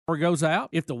goes out,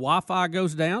 if the Wi-Fi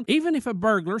goes down, even if a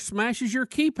burglar smashes your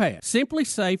keypad. Simply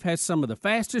Safe has some of the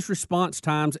fastest response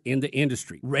times in the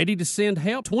industry. Ready to send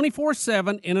help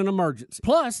 24/7 in an emergency.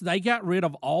 Plus, they got rid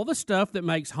of all the stuff that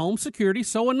makes home security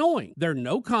so annoying. There are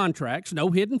no contracts, no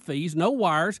hidden fees, no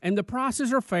wires, and the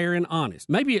prices are fair and honest.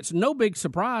 Maybe it's no big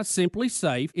surprise Simply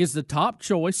Safe is the top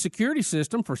choice security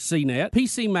system for CNET,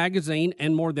 PC Magazine,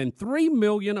 and more than 3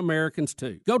 million Americans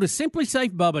too. Go to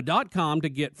simplysafebubba.com to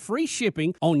get free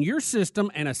shipping on your system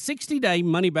and a 60-day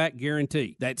money-back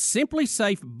guarantee. That's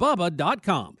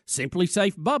simplysafebubba.com.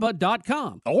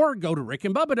 simplysafebubba.com. Or go to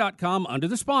rickandbubba.com under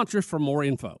the sponsors for more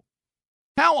info.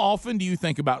 How often do you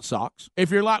think about socks?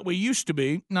 If you're like we used to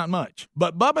be, not much.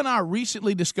 But Bubba and I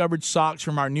recently discovered socks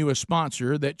from our newest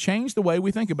sponsor that changed the way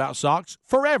we think about socks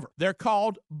forever. They're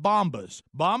called Bombas.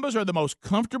 Bombas are the most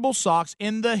comfortable socks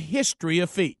in the history of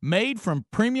feet. Made from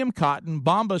premium cotton,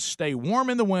 Bombas stay warm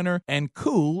in the winter and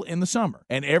cool in the summer.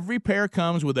 And every pair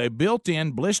comes with a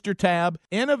built-in blister tab,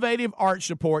 innovative arch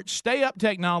support, stay-up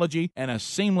technology, and a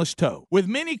seamless toe. With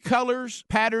many colors,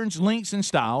 patterns, lengths, and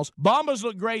styles, Bombas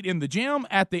look great in the gym,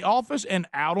 at the office, and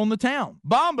out on the town.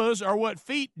 Bombas are what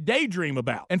feet daydream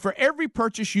about. And for every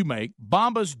purchase you make,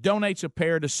 Bombas donates a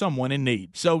pair to someone in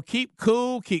need. So keep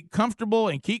cool, keep comfortable,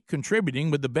 and keep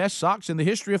contributing with the best socks in the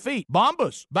history of feet.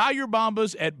 Bombas. Buy your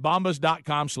Bombas at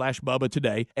bombas.com/Bubba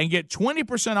today and get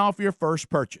 20% off your first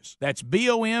purchase. That's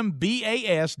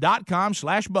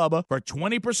BOMBAS.com/Bubba for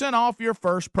 20% off your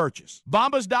first purchase.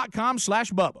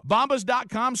 Bombas.com/Bubba.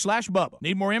 Bombas.com/Bubba.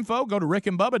 Need more info? Go to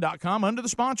rickandbubba.com under the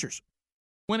sponsors.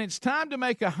 When it's time to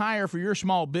make a hire for your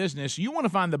small business, you want to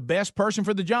find the best person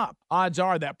for the job. Odds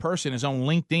are that person is on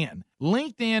LinkedIn.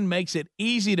 LinkedIn makes it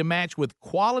easy to match with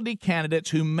quality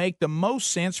candidates who make the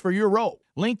most sense for your role.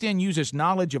 LinkedIn uses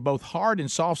knowledge of both hard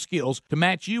and soft skills to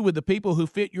match you with the people who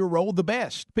fit your role the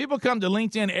best. People come to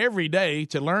LinkedIn every day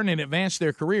to learn and advance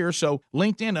their career, so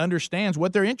LinkedIn understands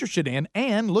what they're interested in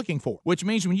and looking for, which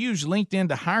means when you use LinkedIn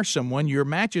to hire someone, your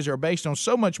matches are based on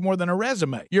so much more than a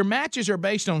resume. Your matches are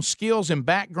based on skills and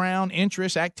background,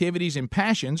 interests, activities, and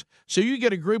passions, so you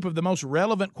get a group of the most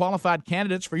relevant qualified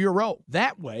candidates for your role.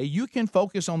 That way, you can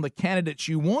focus on the candidates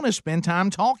you want to spend time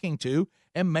talking to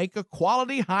and make a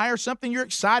quality hire something you're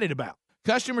excited about.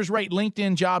 Customers rate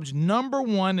LinkedIn Jobs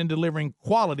 #1 in delivering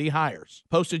quality hires.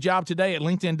 Post a job today at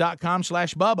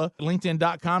linkedin.com/Bubba.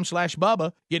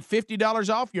 linkedin.com/Bubba. Get $50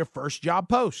 off your first job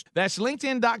post. That's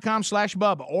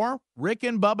linkedin.com/Bubba or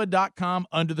rickandbubba.com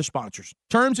under the sponsors.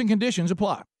 Terms and conditions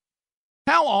apply.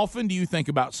 How often do you think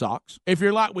about socks? If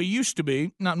you're like we used to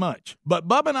be, not much. But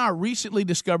Bubba and I recently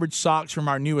discovered socks from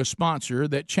our newest sponsor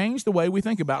that changed the way we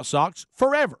think about socks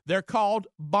forever. They're called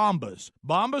Bombas.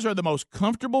 Bombas are the most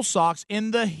comfortable socks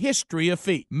in the history of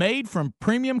feet. Made from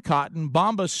premium cotton,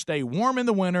 Bombas stay warm in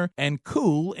the winter and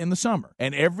cool in the summer.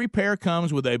 And every pair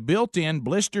comes with a built-in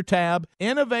blister tab,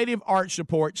 innovative arch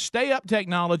support, stay-up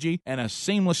technology, and a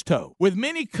seamless toe. With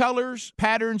many colors,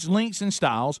 patterns, lengths, and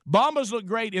styles, Bombas look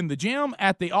great in the gym,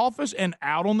 at the office, and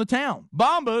out on the town.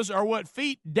 Bombas are what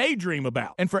feet daydream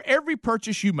about. And for every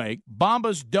purchase you make,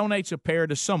 Bombas donates a pair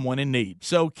to someone in need.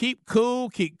 So keep cool,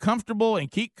 keep comfortable, and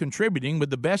keep contributing with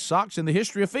the best socks in the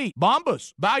history of feet.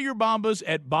 Bombas. Buy your Bombas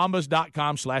at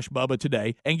bombas.com/Bubba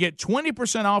today and get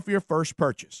 20% off your first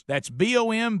purchase. That's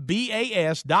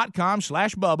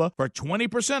BOMBAS.com/Bubba for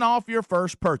 20% off your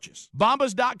first purchase.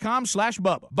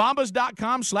 Bombas.com/Bubba.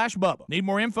 Bombas.com/Bubba. Need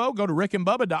more info? Go to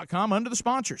rickandbubba.com under the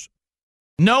sponsors.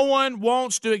 No one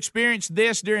wants to experience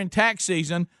this during tax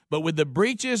season, but with the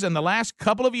breaches in the last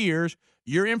couple of years,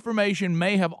 your information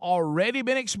may have already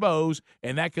been exposed,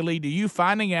 and that could lead to you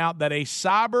finding out that a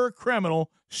cyber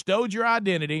criminal stole your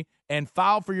identity and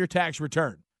filed for your tax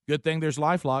return. Good thing there's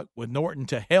LifeLock with Norton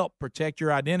to help protect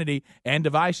your identity and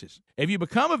devices. If you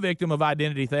become a victim of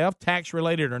identity theft,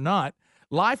 tax-related or not,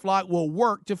 LifeLock will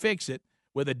work to fix it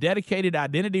with a dedicated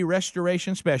identity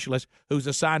restoration specialist who's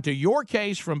assigned to your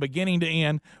case from beginning to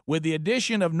end. With the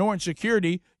addition of Norton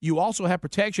Security, you also have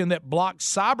protection that blocks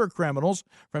cyber criminals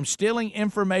from stealing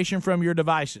information from your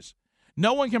devices.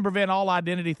 No one can prevent all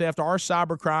identity theft or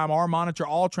cybercrime or monitor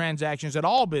all transactions at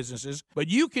all businesses, but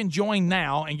you can join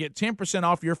now and get 10%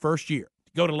 off your first year.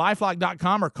 Go to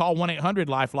lifelock.com or call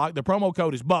 1-800-LIFELOCK. The promo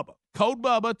code is BUBBA. Code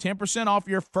BUBBA, 10% off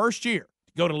your first year.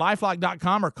 Go to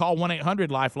lifelock.com or call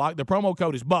 1-800-LIFELOCK. The promo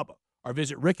code is BUBBA. Or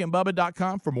visit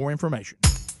rickandbubba.com for more information.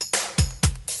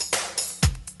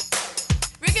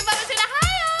 Rick and Bubba's in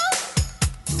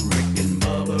Ohio! Rick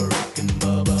and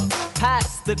Bubba.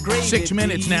 Pass the gravy. 6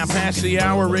 minutes now past the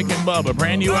hour. Rick and Bubba.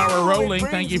 Brand new hour rolling.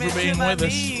 Thank you for being with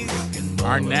us.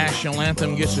 Our national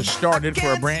anthem gets us started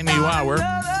for a brand new hour.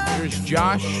 Here's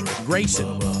Josh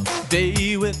Grayson.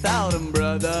 day without him,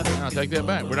 brother. I'll take that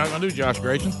back. We're not going to do Josh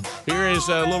Grayson. Here is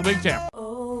Little Big Town.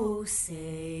 Oh,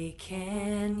 say,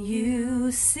 can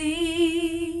you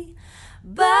see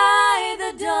by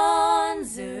the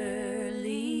dawn's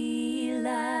early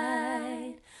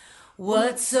light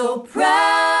what so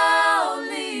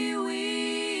proudly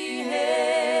we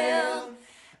hailed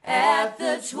at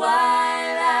the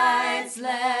twilight's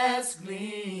last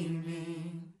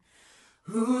gleaming,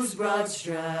 whose broad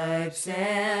stripes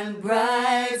and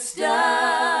bright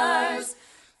stars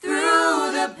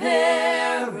through the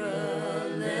perilous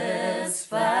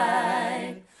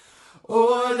fight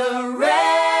o'er the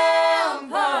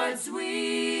ramparts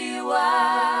we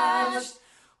watched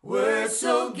were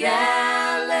so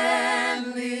gallantly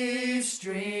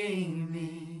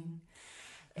streaming,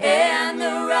 and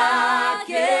the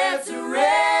rockets'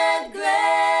 red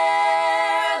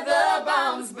glare, the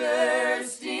bombs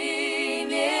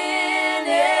bursting in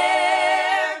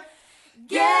air,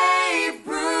 gave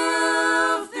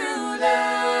proof through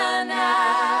the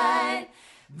night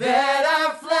that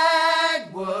our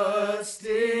flag was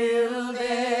still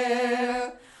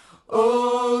there.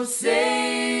 Oh,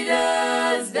 say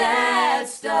does that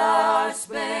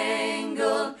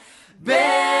star-spangled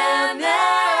banner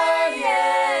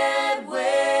yet wave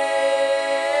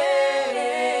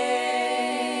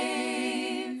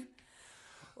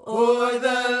o'er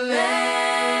the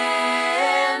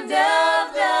land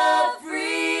of the free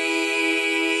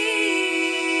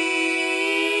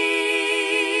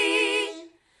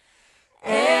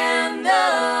and the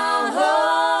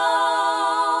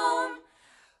home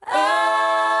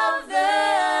of the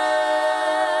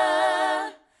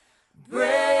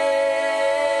brave.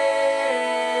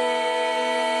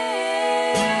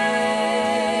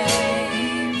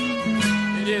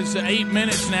 It is 8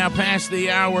 minutes now past the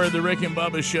hour of the Rick and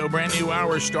Bubba Show. Brand new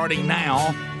hour starting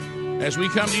now. As we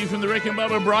come to you from the Rick and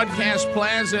Bubba Broadcast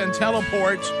Plaza and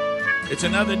Teleport, it's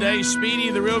another day. Speedy,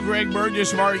 the real Greg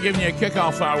Burgess, have already given you a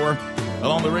kickoff hour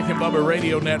along the Rick and Bubba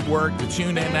Radio Network, the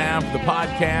TuneIn app, the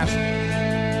podcast.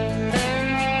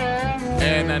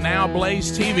 And now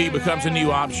Blaze TV becomes a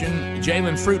new option.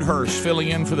 Jalen Fruithurst filling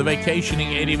in for the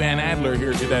vacationing Eddie Van Adler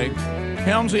here today.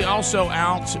 Helmsley also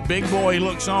out. Big Boy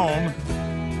looks on.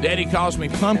 Daddy Calls Me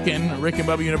Pumpkin, a Rick and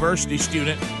Bubba University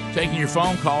student, taking your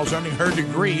phone calls, earning her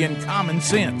degree in common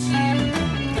sense.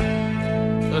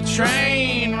 The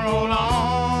train roll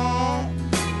on.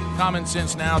 Common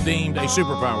sense now deemed a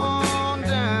superpower.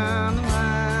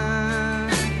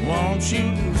 Won't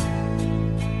you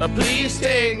please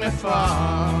take me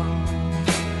far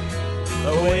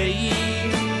away?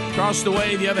 Across the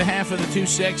way, the other half of the two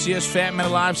sexiest fat men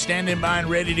alive, standing by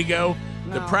and ready to go.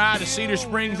 The pride of Cedar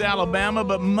Springs, Alabama,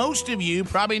 but most of you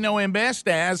probably know him best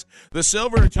as the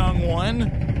silver-tongued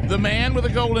one, the man with a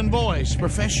golden voice,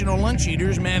 Professional Lunch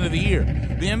Eater's Man of the Year,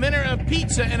 the inventor of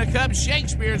pizza in a cup,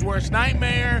 Shakespeare's worst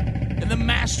nightmare, and the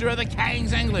master of the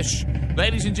King's English.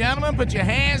 Ladies and gentlemen, put your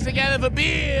hands together for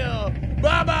Bill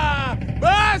Bubba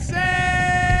Bussey!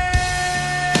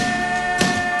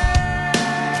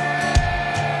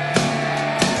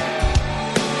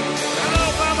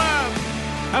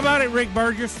 How about it, Rick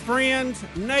Burgess? Friends,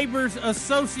 neighbors,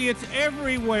 associates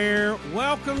everywhere,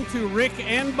 welcome to Rick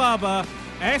and Bubba,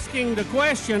 asking the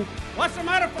question, what's the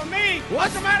matter for me?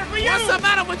 What's the matter for you? What's the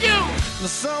matter with you? The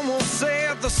sun won't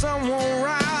set, the sun won't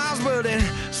rise, but it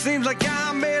seems like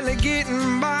I'm barely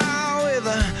getting by with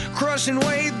a crushing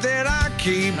weight that I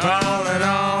keep piling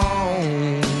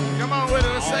on. Come on with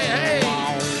it and say, hey.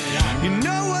 You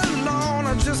know alone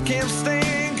I just can't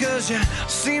stand, 'cause you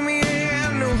see me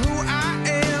and know who I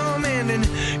am, and in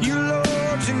you,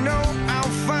 Lord, you know I'll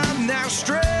find that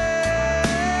strength,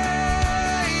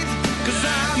 'cause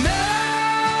I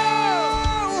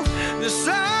know, yes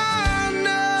I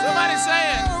know. Somebody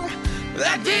say it.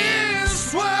 That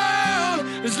this world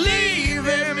is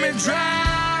leaving me dry.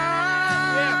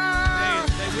 Yeah,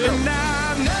 they will. And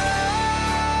I know,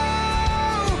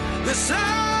 yes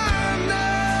I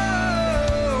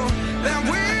know, that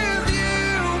with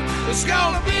you it's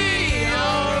gonna be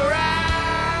alright.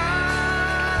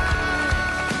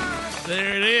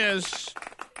 There it is.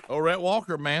 Orette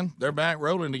Walker, man. They're back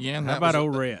rolling again. How about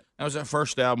Orette? That was that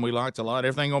first album we liked a lot.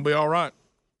 Everything gonna be all right.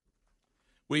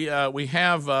 We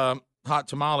have hot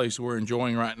tamales we're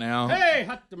enjoying right now. Hey,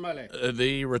 hot tamale.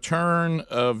 The return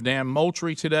of Dan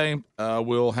Moultrie today.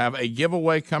 We'll have a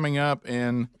giveaway coming up,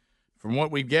 and from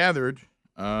what we've gathered,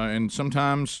 and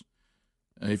sometimes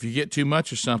if you get too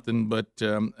much of something, but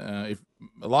if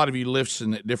a lot of you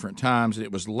listen at different times, and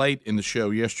it was late in the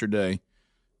show yesterday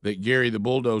that Gary the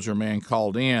Bulldozer Man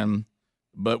called in,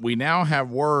 but we now have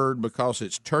word, because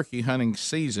it's turkey hunting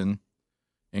season,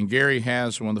 and Gary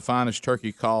has one of the finest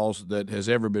turkey calls that has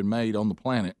ever been made on the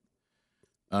planet.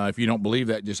 If you don't believe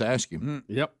that, just ask him.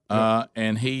 Yep.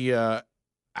 And he,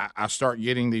 I start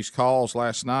getting these calls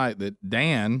last night that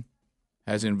Dan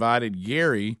has invited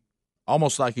Gary,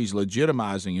 almost like he's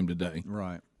legitimizing him today,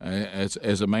 Right.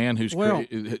 As a man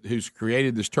who's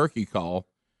created this turkey call,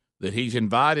 that he's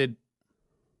invited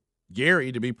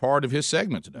Gary to be part of his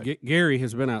segment today. Gary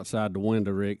has been outside the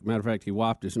window, Rick. Matter of fact, he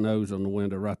wiped his nose on the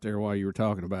window right there while you were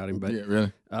talking about him. But Yeah,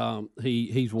 really?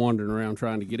 he's wandering around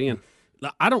trying to get in.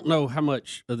 Now, I don't know how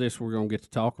much of this we're going to get to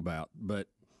talk about, but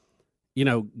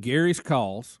Gary's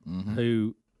calls.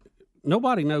 Who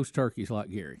nobody knows turkeys like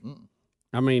Gary.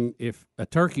 I mean, if a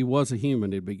turkey was a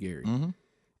human, it'd be Gary.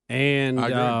 And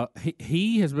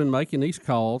he has been making these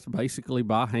calls basically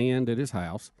by hand at his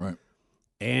house. Right.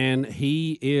 And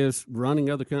he is running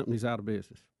other companies out of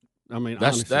business. I mean,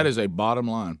 that is a bottom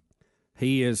line.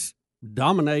 He is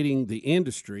dominating the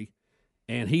industry,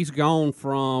 and he's gone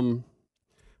from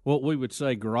what we would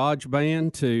say garage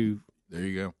band to there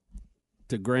you go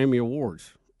to Grammy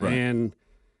Awards, right. And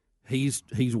he's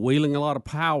wheeling a lot of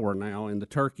power now in the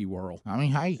turkey world. I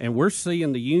mean, hey, and we're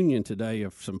seeing the union today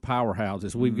of some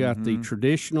powerhouses. We've got the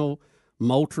traditional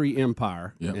Moultrie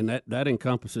empire, and that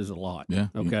encompasses a lot. Yeah.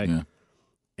 Okay. Yeah.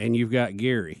 And you've got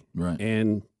Gary, right?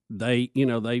 And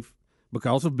they've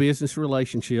because of business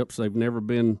relationships, they've never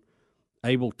been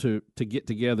able to get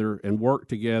together and work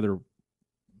together.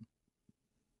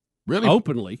 Really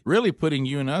openly, really putting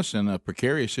you and us in a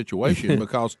precarious situation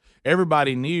because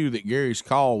everybody knew that Gary's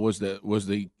call was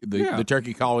the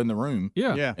turkey call in the room.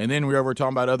 Yeah. And then we were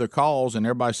talking about other calls, and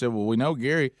everybody said, "Well, we know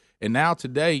Gary." And now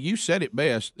today, you said it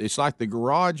best. It's like the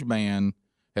garage band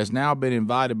has now been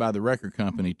invited by the record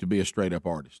company to be a straight up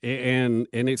artist, and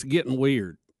it's getting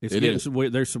weird. Is.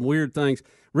 There's some weird things.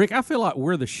 Rick, I feel like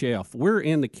we're the chef. We're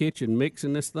in the kitchen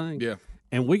mixing this thing. Yeah.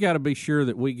 And we got to be sure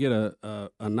that we get a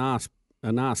nice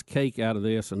cake out of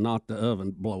this and not the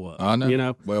oven blow up. I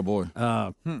know. Well, boy.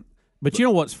 But you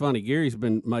know what's funny? Gary's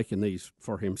been making these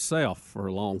for himself for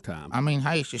a long time. I mean,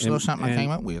 hey, it's just a little something I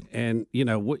came up with. And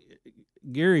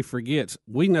Gary forgets.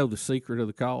 We know the secret of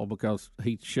the call because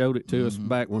he showed it to us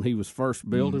back when he was first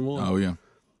building one. Oh yeah.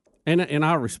 And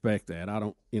I respect that. I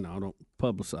don't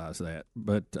publicize that.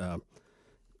 But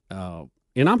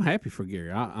and I'm happy for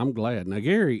Gary. I'm glad. Now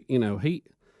Gary,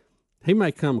 he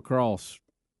may come across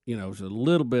as a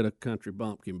little bit of country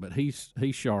bumpkin, but he's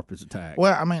sharp as a tack.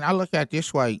 Well, I mean, I look at it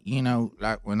this way,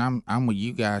 like when I'm with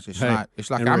you guys, it's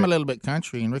like I'm a little bit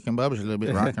country and Rick and Bubba's a little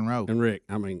bit rock and roll. And Rick,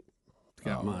 I mean, he's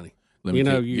got money.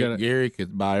 Gary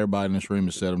could buy everybody in this room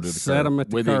and set them to the curb. Set them at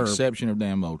the with curb. the exception of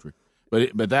Dan Moultrie.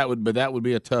 But that would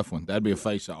be a tough one. That'd be a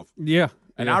face off. Yeah.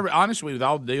 And honestly, with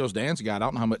all the deals Dan's got, I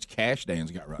don't know how much cash Dan's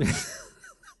got right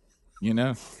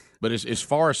now. But as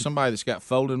far as somebody that's got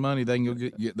folded money, they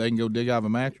can go dig out of a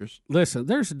mattress. Listen,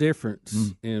 there's a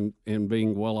difference in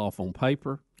being well off on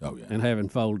paper and having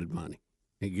folded money.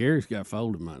 And Gary's got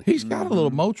folded money. He's got a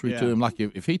little Moultrie to him. Like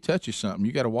if he touches something,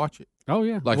 you got to watch it. Oh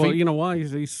yeah. Like you know why?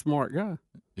 He's a smart guy.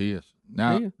 He is.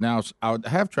 Now I would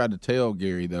have tried to tell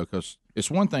Gary though, because it's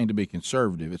one thing to be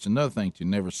conservative. It's another thing to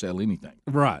never sell anything.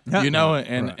 Right.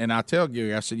 And I tell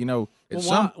Gary, I said,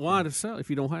 why to sell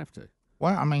if you don't have to?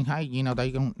 Well, I mean, hey,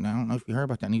 they going. I don't know if you heard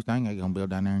about that new thing they're gonna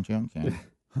build down there in Chilton County.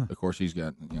 Of course, he's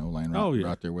got land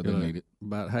right there where they need it.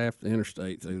 About half the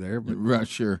interstate through there, but right,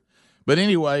 sure. But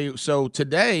anyway, so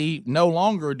today, no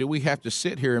longer do we have to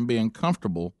sit here and be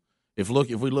uncomfortable. If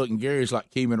we look and Gary's like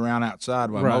keeping around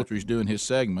outside while Moultrie's doing his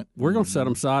segment, we're going to set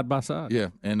them side by side. Yeah,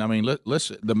 and I mean,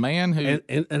 let's the man who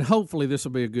and hopefully this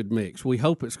will be a good mix. We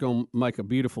hope it's going to make a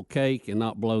beautiful cake and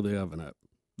not blow the oven up.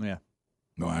 Yeah.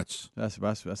 No, that's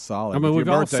solid. I mean, we've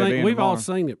all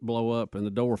seen it blow up and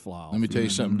the door fly off. Let me tell you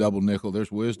something, double nickel.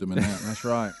 There's wisdom in that. That's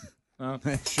right.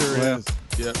 It sure is.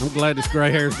 Yeah. I'm glad this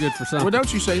gray hair is good for something. Well,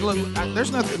 don't you say? Look,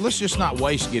 there's nothing. Let's just not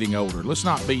waste getting older. Let's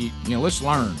not be. Let's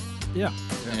learn. Yeah.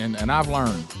 And I've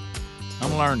learned.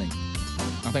 I'm learning.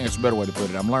 I think that's a better way to put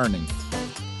it. I'm learning.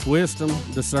 Wisdom,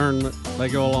 discernment, they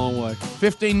go a long way.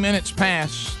 15 minutes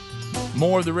past.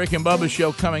 More of the Rick and Bubba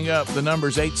Show coming up. The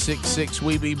number's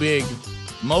 866-WE-BE-BIG.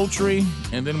 Moultrie,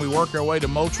 and then we work our way to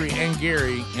Moultrie and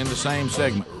Gary in the same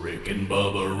segment. Rick and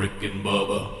Bubba, Rick and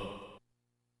Bubba.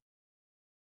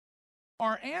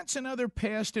 Are ants and other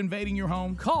pests invading your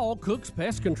home? Call Cook's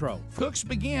Pest Control. Cook's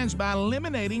begins by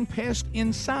eliminating pests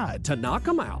inside. To knock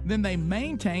them out. Then they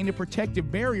maintain a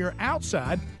protective barrier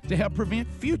outside to help prevent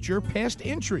future pest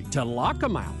entry. To lock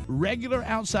them out. Regular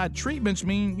outside treatments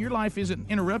mean your life isn't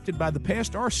interrupted by the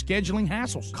pest or scheduling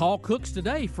hassles. Call Cook's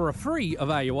today for a free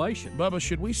evaluation. Bubba,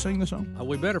 should we sing the song?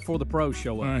 We better before the pros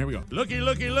show up. All right, here we go. Looky,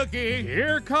 looky, looky.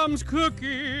 Here comes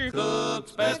Cookie.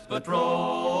 Cook's Pest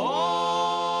Patrol.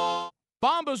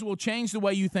 Bombas will change the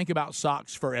way you think about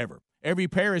socks forever. Every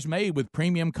pair is made with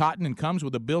premium cotton and comes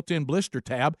with a built-in blister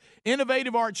tab,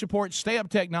 innovative arch support, stay-up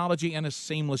technology, and a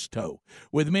seamless toe.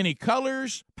 With many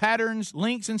colors, patterns,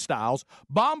 lengths, and styles,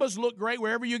 Bombas look great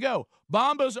wherever you go.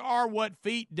 Bombas are what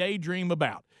feet daydream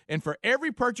about. And for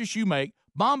every purchase you make,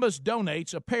 Bombas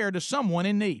donates a pair to someone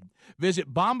in need.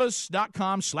 Visit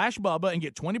bombas.com/Bubba and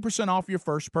get 20% off your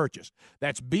first purchase.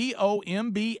 That's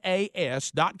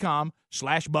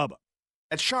BOMBAS.com/Bubba.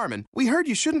 At Charmin, we heard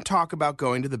you shouldn't talk about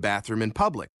going to the bathroom in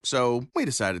public, so we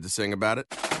decided to sing about it.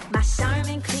 My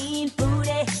Charmin clean booty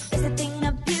is a thing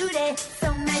of beauty.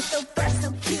 So nice, so fresh,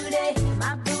 so cutie.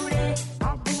 My booty,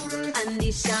 and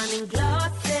these Charmin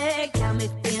glossy got me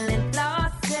feeling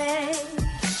flossy.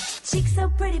 Cheeks so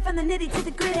pretty from the nitty to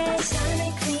the gritty.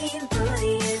 Charmin clean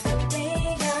booty is a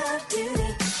thing of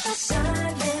beauty. My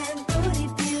Charmin booty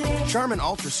beauty. Charmin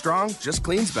Ultra Strong just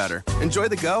cleans better. Enjoy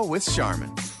the go with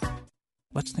Charmin.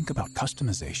 Let's think about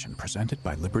customization presented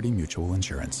by Liberty Mutual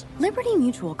Insurance. Liberty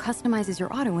Mutual customizes your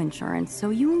auto insurance so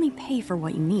you only pay for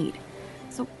what you need.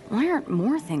 So why aren't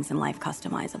more things in life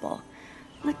customizable?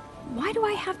 Like, why do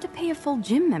I have to pay a full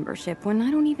gym membership when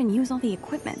I don't even use all the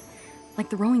equipment? Like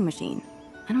the rowing machine.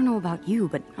 I don't know about you,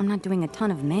 but I'm not doing a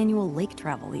ton of manual lake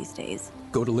travel these days.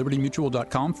 Go to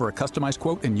libertymutual.com for a customized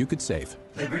quote and you could save.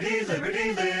 Liberty,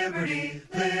 liberty, liberty,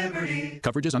 liberty.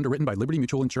 Coverage is underwritten by Liberty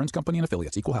Mutual Insurance Company and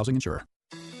affiliates, equal housing insurer.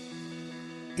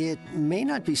 It may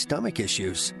not be stomach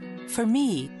issues. For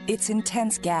me, it's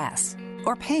intense gas,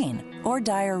 or pain, or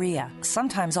diarrhea,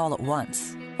 sometimes all at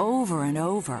once, over and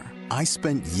over. I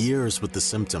spent years with the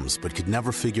symptoms, but could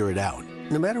never figure it out.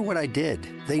 No matter what I did,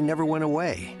 they never went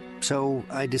away. So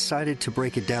I decided to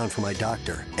break it down for my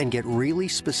doctor and get really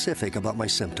specific about my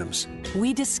symptoms.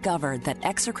 We discovered that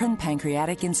exocrine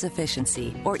pancreatic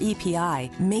insufficiency, or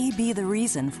EPI, may be the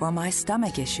reason for my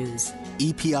stomach issues.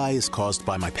 EPI is caused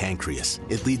by my pancreas.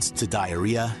 It leads to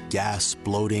diarrhea, gas,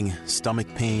 bloating,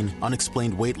 stomach pain,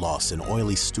 unexplained weight loss, and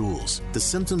oily stools. The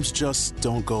symptoms just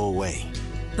don't go away.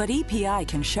 But EPI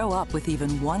can show up with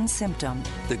even one symptom.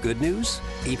 The good news?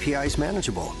 EPI is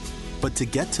manageable. But to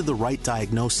get to the right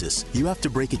diagnosis, you have to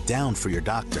break it down for your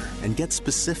doctor and get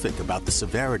specific about the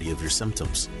severity of your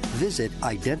symptoms. Visit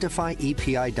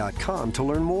identifyepi.com to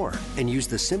learn more and use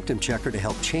the symptom checker to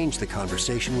help change the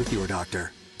conversation with your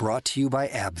doctor. Brought to you by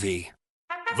AbbVie.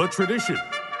 The tradition,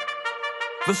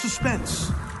 the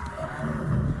suspense,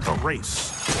 the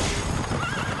race.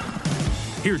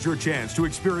 Here's your chance to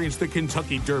experience the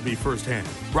Kentucky Derby firsthand.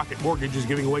 Rocket Mortgage is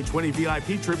giving away 20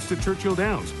 VIP trips to Churchill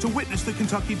Downs to witness the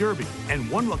Kentucky Derby. And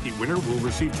one lucky winner will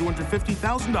receive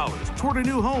 $250,000 toward a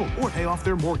new home or pay off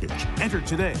their mortgage. Enter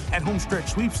today at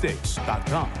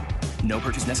homestretchsweepstakes.com. No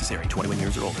purchase necessary. 21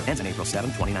 years or older. Ends on April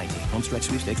 7, 2019.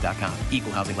 HomestretchSweepstakes.com.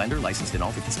 Equal housing lender licensed in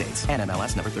all 50 states.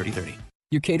 NMLS number 3030.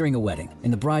 You're catering a wedding,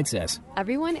 and the bride says,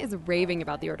 "Everyone is raving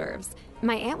about the hors d'oeuvres.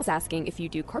 My aunt was asking if you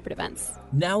do corporate events."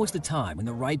 Now is the time when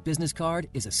the right business card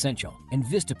is essential, and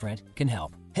Vistaprint can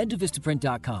help. Head to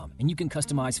Vistaprint.com, and you can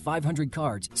customize 500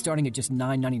 cards starting at just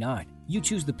 $9.99. You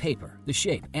choose the paper, the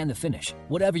shape, and the finish.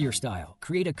 Whatever your style,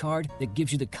 create a card that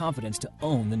gives you the confidence to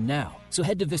own the now. So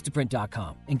head to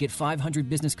Vistaprint.com and get 500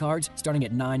 business cards starting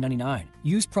at $9.99.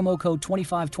 Use promo code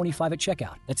 2525 at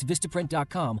checkout. That's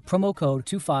Vistaprint.com, promo code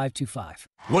 2525.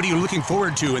 What are you looking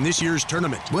forward to in this year's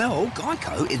tournament? Well,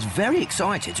 Geico is very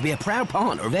excited to be a proud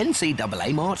partner of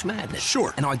NCAA March Madness.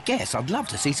 Sure. And I guess I'd love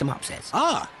to see some upsets.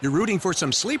 Ah, you're rooting for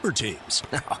some sleeper teams.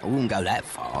 I wouldn't go that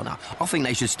far. No, I think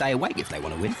they should stay awake if they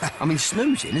want to win. I mean,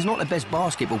 snoozing is not the best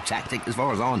basketball tactic as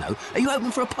far as I know. Are you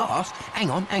open for a pass? Hang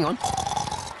on.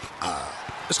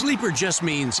 A sleeper just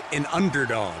means an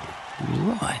underdog.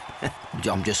 Right.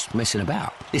 I'm just messing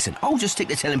about. Listen, I'll just stick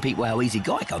to telling people how easy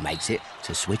Geico makes it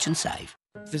to switch and save.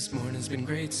 This morning's been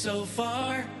great so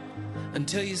far,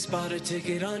 until you spot a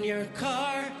ticket on your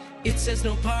car. It says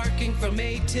no parking from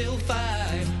 8 till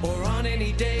 5, or on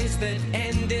any days that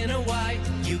end in a Y.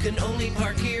 You can only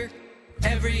park here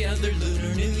every other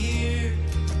Lunar New Year.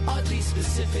 Oddly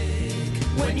specific.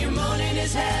 When your morning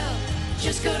is hell,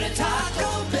 just go to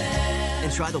Taco Bell.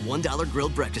 And try the $1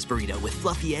 grilled breakfast burrito with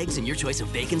fluffy eggs and your choice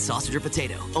of bacon, sausage, or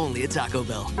potato. Only at Taco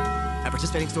Bell. At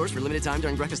participating stores for limited time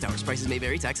during breakfast hours. Prices may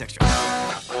vary. Tax extra.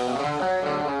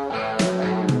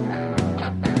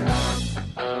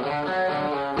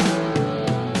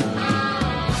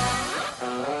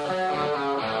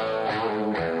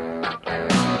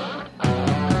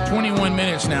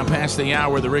 Minutes now past the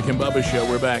hour of the Rick and Bubba Show.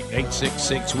 We're back.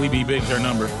 866-WE-BE-BIG's our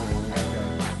number.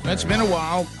 It's been a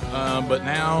while, but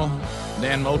now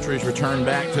Dan Moultrie's returned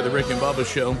back to the Rick and Bubba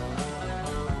Show.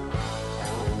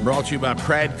 Brought to you by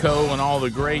Pradco and all the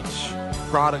great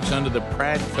products under the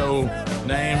Pradco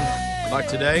name. Like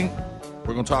today,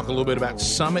 we're going to talk a little bit about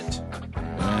Summit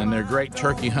and their great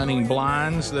turkey hunting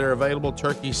blinds that are available.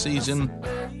 Turkey season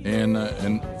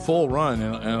in full run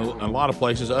in a lot of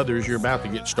places. Others, you're about to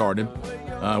get started.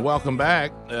 Welcome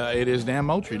back. It is Dan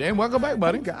Moultrie. Dan, welcome back,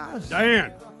 buddy. Hey, guys.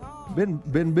 Dan.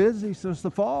 Been busy since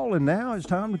the fall, and now it's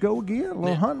time to go again. A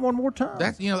little hunting one more time.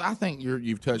 That's, I think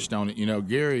you've touched on it.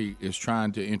 Gary is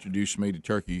trying to introduce me to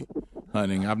turkey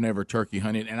hunting. I've never turkey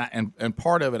hunted, and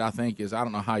part of it, I think, is I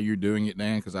don't know how you're doing it,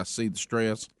 Dan, because I see the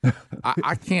stress.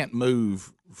 I can't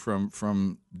move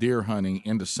from deer hunting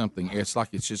into something. It's like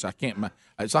I can't.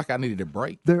 It's like I needed a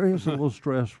break. There is a little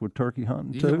stress with turkey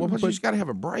hunting too. Well, but you just got to have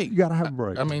a break. You got to have a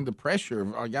break. I mean, the pressure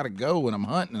of I got to go when I'm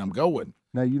hunting, and I'm going.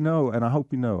 Now and I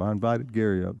hope you know, I invited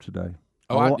Gary up today.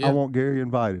 Oh, I want Gary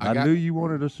invited. I knew you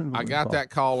wanted us invited. I got that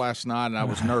call last night, and I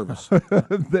was nervous.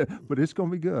 But it's going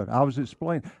to be good. I was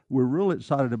explaining. We're really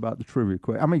excited about the trivia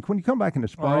question. I mean, when you come back in the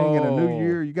spring and a new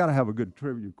year, you got to have a good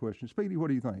trivia question. Speedy, what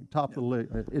do you think? Top of the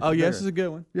list. This is a good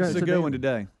one. Yeah, this is a good one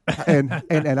today. and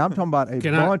I'm talking about a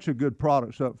bunch of good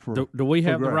products up for. Do we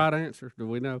have the right answer? Do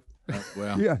we know?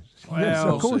 Yes,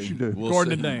 of course you do.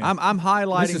 According to Dan, I'm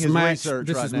highlighting his research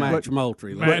this right is now. Match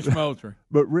Moultrie. Match Moultrie.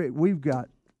 But Rick, we've got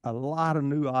a lot of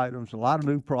new items, a lot of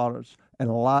new products, and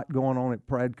a lot going on at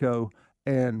Pradco.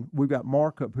 And we've got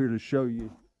Mark up here to show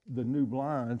you the new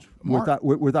blinds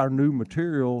with our new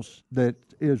materials that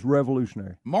is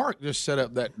revolutionary. Mark just set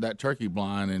up that turkey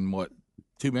blind in,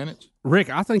 2 minutes? Rick,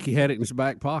 I think he had it in his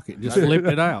back pocket. Just flipped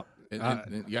it out.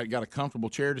 And you got a comfortable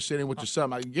chair to sit in, which is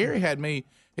something. Gary had me.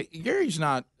 He's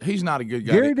not a good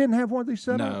guy. Gary didn't have one of these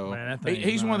set up? No. Man,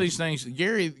 he's one of these things.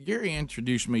 Gary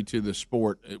introduced me to the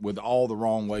sport with all the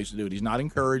wrong ways to do it. He's not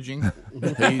encouraging.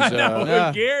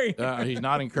 Gary. He's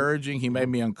not encouraging. He made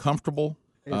me uncomfortable.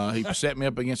 He set me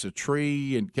up against a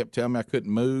tree and kept telling me I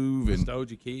couldn't move. And stole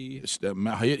your keys.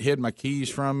 Hid my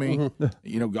keys from me.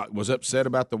 Was upset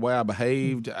about the way I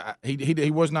behaved.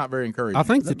 He was not very encouraging. I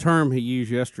think the term he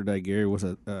used yesterday, Gary, was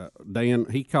Dan.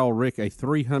 He called Rick a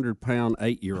 300-pound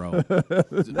 8-year-old.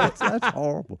 That's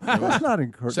horrible. That's not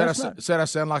encouraging. Said I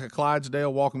sound like a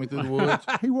Clydesdale walking me through the woods.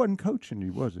 He wasn't coaching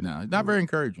you, was he? No, not very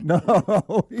encouraging.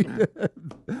 No, he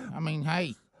didn't. I mean,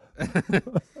 hey.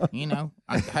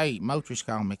 Hey, Moultrie's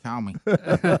call me.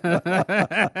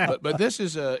 But this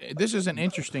is an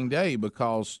interesting day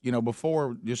because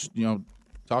before just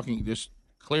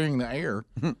clearing the air,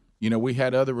 we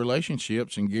had other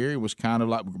relationships, and Gary was kind of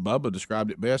like Bubba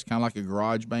described it best, kind of like a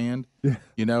garage band, and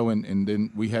then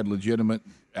we had legitimate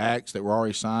acts that were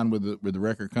already signed with the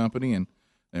record company, and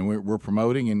we're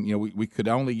promoting, and we could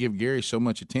only give Gary so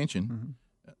much attention. Mm-hmm.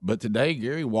 But today,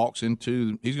 Gary walks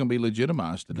into – he's going to be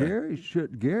legitimized today.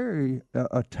 Gary,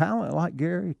 a talent like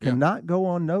Gary cannot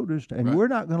go unnoticed, and we're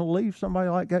not going to leave somebody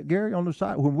like that, Gary, on the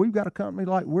side. When we've got a company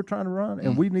like we're trying to run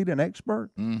and we need an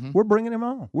expert, we're bringing him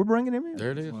on. We're bringing him in.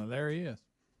 There it is. Well, there he is.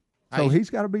 So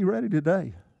he's got to be ready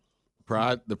today.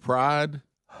 The pride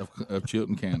of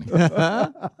Chilton County.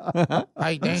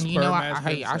 Hey, Dan,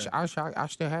 I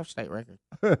still have state record.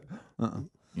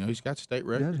 He's got state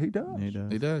record. Yes, he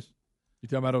does. He does. You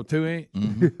talking about 02-inch?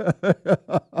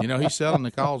 Mm-hmm. He's selling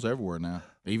the calls everywhere now,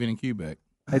 even in Quebec.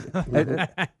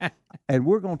 And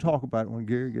we're going to talk about it when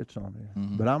Gary gets on there.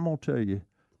 Mm-hmm. But I'm going to tell you,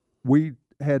 we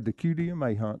had the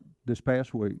QDMA hunt this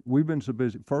past week. We've been so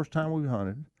busy. First time we've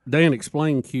hunted. Dan,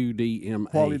 explain QDMA.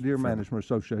 Quality Deer Management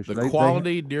Association. The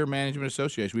Quality Deer Management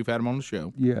Association. We've had them on the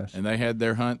show. Yes. And they had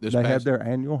their hunt They had their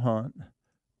annual hunt.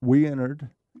 We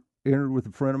entered with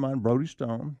a friend of mine, Brody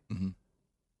Stone. Mm-hmm.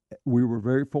 We were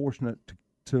very fortunate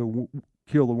to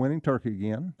kill the winning turkey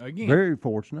again. Very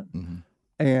fortunate. Mm-hmm.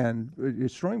 And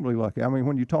extremely lucky. I mean,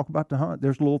 when you talk about the hunt,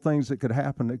 there's little things that could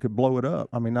happen that could blow it up.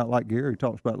 I mean, not like Gary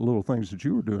talks about little things that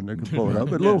you were doing that could blow it up,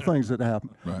 but little things that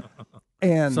happen. Right.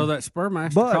 And so that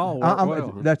Spurmaster call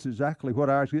worked well. That's exactly what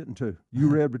I was getting to. You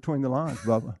read between the lines,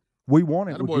 Bubba. We won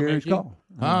it with Gary's call.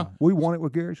 Huh? We won it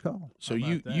with Gary's call. So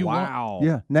you wow.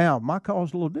 Yeah. Now my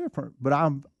call's a little different, but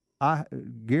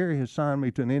Gary has signed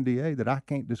me to an NDA that I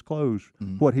can't disclose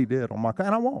what he did on my call,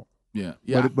 and I won't. Yeah.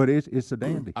 But it's a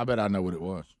dandy. I bet I know what it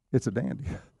was. It's a dandy.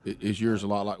 Is yours a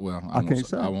lot like? Well, I can't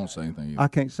say. I won't say anything. Either. I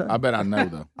can't say. I bet I know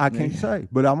though. I can't say,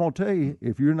 but I'm gonna tell you,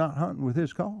 if you're not hunting with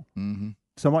his call,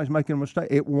 somebody's making a mistake.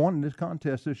 It won this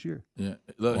contest this year. Yeah,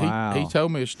 look, he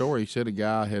told me a story. He said a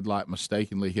guy had like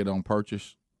mistakenly hit on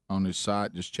purchase on his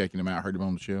site, just checking him out, heard him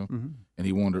on the show, and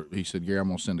he said, Gary, I'm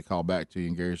gonna send a call back to you,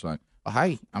 and Gary's like, well,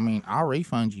 hey, I mean, I'll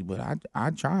refund you, but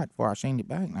I'd try it before I send it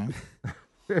back now.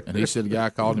 And he said the guy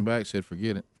called him back, said,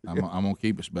 forget it. I'm gonna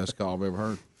keep it. It's the best call I've ever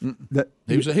heard.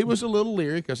 He was a little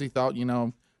leery because he thought,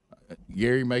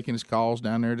 Gary making his calls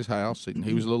down there at his house, and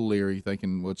he was a little leery,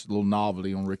 thinking, what's a little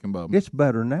novelty on Rick and Bubba. It's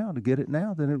better now to get it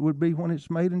now than it would be when it's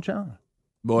made in China.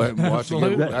 Boy, that's a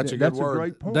good word. That's a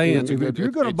great point. Dan, if you're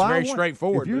going to buy very one,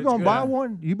 straightforward, if you're going to buy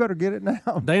one, you better get it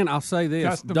now. Dan, I'll say this: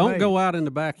 Custom don't made. go out in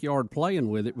the backyard playing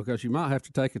with it because you might have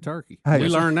to take a turkey. Hey, we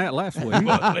learned that last week.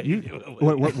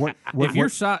 If you're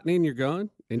sighting in your gun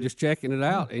and just checking it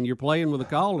out, and you're playing with a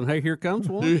call, and hey, here comes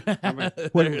one.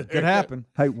 Could happen.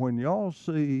 Hey, when y'all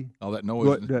see all that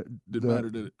noise, didn't matter,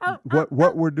 did it?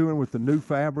 What we're doing with the new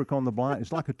fabric on the blind,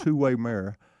 it's like a two-way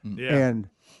mirror. Yeah. And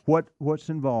what's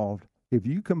involved? If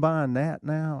you combine that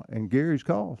now and Gary's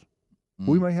calls,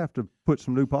 we may have to put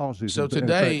some new policies. So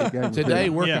today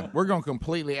we're going to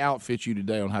completely outfit you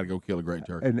today on how to go kill a great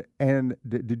turkey. And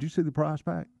did you see the price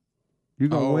pack? You're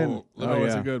going to win. Oh,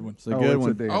 it's a good one. It's a good one.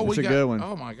 It's a good one.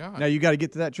 Oh, my God. Now, you got to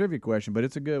get to that trivia question, but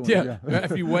it's a good one. Yeah.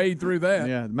 If you wade through that.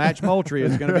 Yeah, Match Moultrie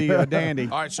is going to be a dandy.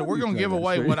 All right, so we're going to give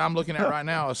away what I'm looking at right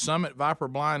now, a Summit Viper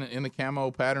blind in the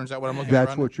camo pattern. Is that what I'm looking at right now?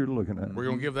 That's what you're looking at. We're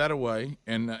going to give that away,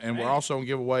 and we're also going to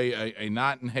give away a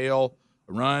Night and Hail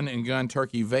run and gun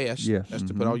turkey vest. Yes. That's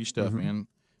to put all your stuff in.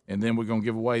 And then we're going to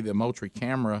give away the Moultrie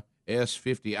Camera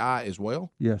S50i as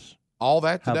well. Yes. All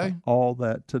that today? All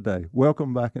that today.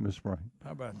 Welcome back in the spring.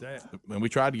 How about that? And we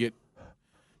tried to get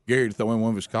Gary to throw in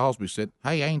one of his calls. We said,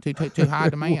 hey, I ain't too high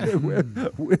demand.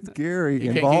 with Gary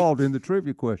involved in the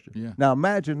trivia question. Yeah. Now,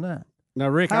 imagine that. Now,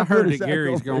 Rick, How I heard good is that that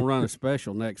Gary's gonna going to be? run a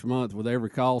special next month. With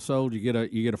every call sold, you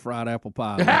get a fried apple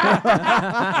pie.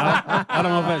 I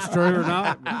don't know if that's true or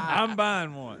not. I'm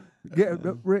buying one. Yeah,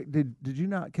 Rick, did you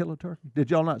not kill a turkey? Did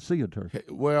y'all not see a turkey?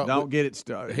 Well, Don't get it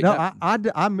started. No,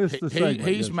 I missed the segment.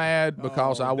 He's mad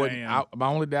because Oh, I wouldn't. damn. My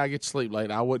only day I get to sleep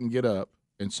late, I wouldn't get up,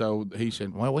 and so he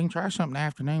said, "Well, we can try something in the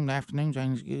afternoon. The afternoon's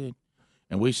ain't good."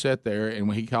 And we sat there, and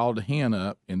when he called the hen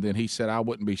up, and then he said I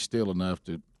wouldn't be still enough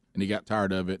to, and he got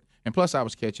tired of it. And plus, I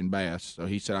was catching bass, so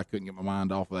he said I couldn't get my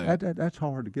mind off of that. That's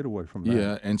hard to get away from that.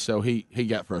 Yeah, and so he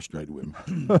got frustrated with me.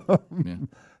 Yeah.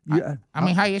 Yeah. I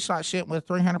mean, hey, it's like sitting with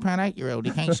a 300-pound 8-year-old.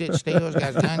 He can't sit still. He's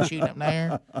got his gun shooting up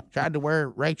there. Tried to wear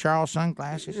Ray Charles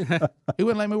sunglasses. He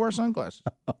wouldn't let me wear sunglasses.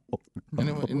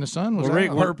 And the sun was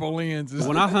Rick, out. Purple lenses.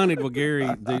 When I hunted with Gary,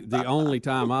 the only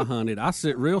time I hunted, I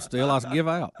sit real still. I give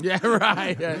out. Yeah,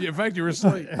 right. In fact, you were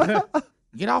asleep.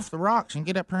 Get off the rocks and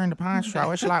get up here in the pine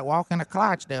straw. It's like walking a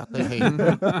Clydesdale through here.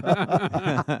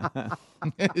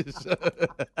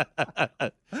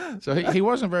 So he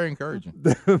wasn't very encouraging.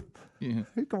 Yeah.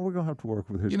 We're gonna have to work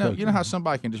with his. You know how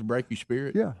somebody can just break your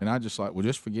spirit. Yeah. And I just like, well,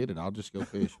 just forget it. I'll just go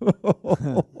fish.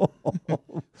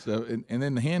 So and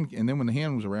then when the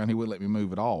hen was around, he wouldn't let me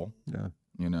move at all. Yeah.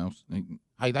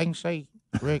 Hey, they can see,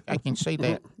 Rick. I can see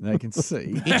that. They can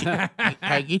see. Get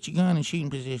your gun in shooting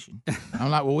position.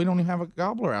 I'm like, well, we don't even have a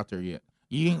gobbler out there yet.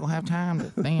 You ain't gonna have time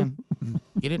to then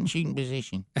get it in shooting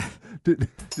position.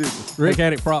 Rick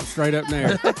had it propped straight up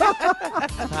there.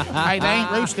 Hey, they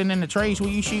ain't roosting in the trees where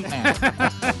you shooting at.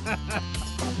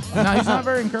 No, he's not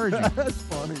very encouraging. That's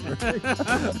funny, Rick.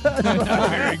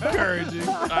 Very encouraging.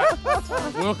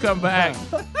 We'll come back.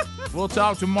 We'll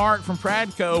talk to Mark from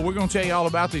Pradco. We're going to tell you all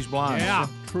about these blinds. Yeah.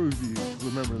 True View.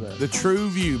 Remember that. The True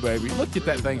View, baby. Look at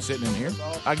that thing sitting in here.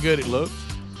 How good it looks.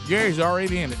 Gary's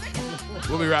already in it.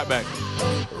 We'll be right back.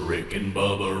 Rick and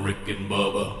Bubba, Rick and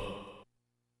Bubba.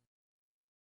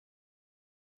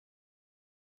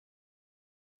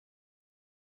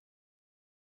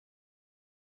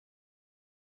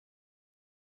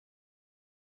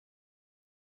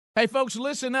 Hey, folks,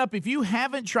 listen up. If you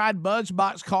haven't tried Bugs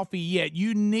Box coffee yet,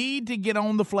 you need to get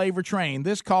on the flavor train.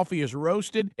 This coffee is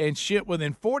roasted and shipped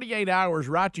within 48 hours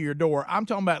right to your door. I'm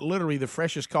talking about literally the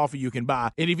freshest coffee you can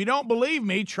buy. And if you don't believe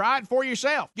me, try it for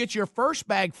yourself. Get your first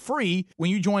bag free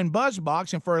when you join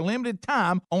BuzzBox, and for a limited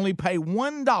time, only pay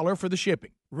 $1 for the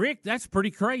shipping. Rick, that's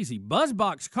pretty crazy.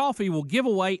 BuzzBox Coffee will give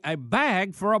away a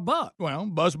bag for $1. Well,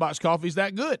 BuzzBox Coffee's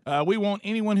that good. We want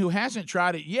anyone who hasn't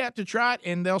tried it yet to try it,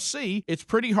 and they'll see it's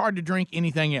pretty hard to drink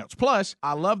anything else. Plus,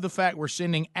 I love the fact we're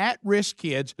sending at-risk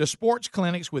kids to sports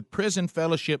clinics with Prison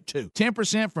Fellowship, too.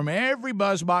 10% from every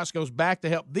BuzzBox goes back to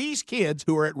help these kids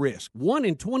who are at risk. 1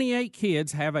 in 28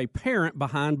 kids have a parent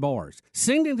behind bars.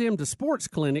 Sending them to sports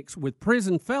clinics with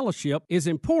Prison Fellowship is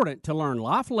important to learn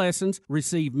life lessons,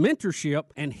 receive mentorship,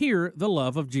 and hear the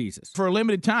love of Jesus. For a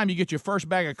limited time, you get your first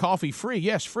bag of coffee free.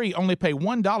 Yes, free. Only pay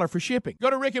 $1 for shipping.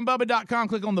 Go to rickandbubba.com,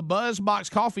 click on the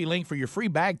BuzzBox Coffee link for your free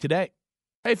bag today.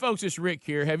 Hey, folks, it's Rick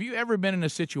here. Have you ever been in a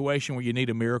situation where you need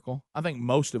a miracle? I think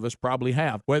most of us probably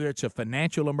have. Whether it's a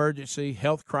financial emergency,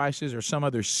 health crisis, or some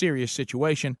other serious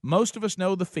situation, most of us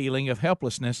know the feeling of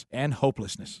helplessness and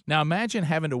hopelessness. Now, imagine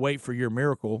having to wait for your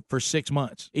miracle for 6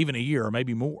 months, even a year, or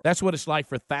maybe more. That's what it's like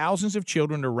for thousands of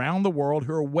children around the world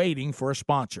who are waiting for a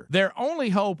sponsor. Their only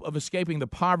hope of escaping the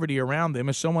poverty around them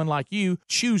is someone like you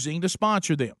choosing to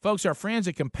sponsor them. Folks, our friends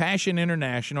at Compassion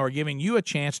International are giving you a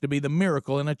chance to be the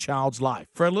miracle in a child's life.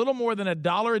 For a little more than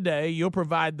 $1 a day, you'll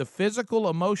provide the physical,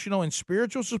 emotional, and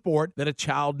spiritual support that a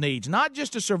child needs, not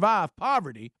just to survive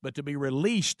poverty, but to be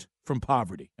released from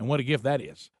poverty. And what a gift that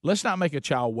is. Let's not make a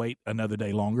child wait another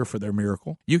day longer for their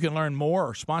miracle. You can learn more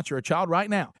or sponsor a child right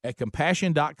now at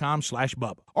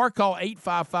compassion.com/Bubba or call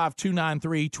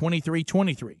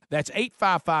 855-293-2323. That's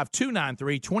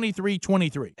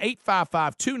 855-293-2323.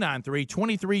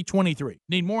 855-293-2323.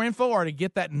 Need more info or to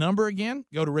get that number again?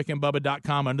 Go to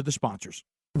rickandbubba.com under the sponsors.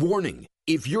 Warning,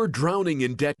 if you're drowning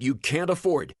in debt you can't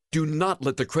afford, do not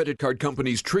let the credit card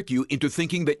companies trick you into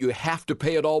thinking that you have to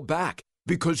pay it all back,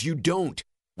 because you don't.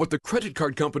 What the credit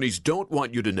card companies don't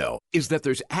want you to know is that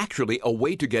there's actually a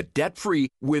way to get debt-free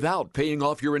without paying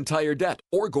off your entire debt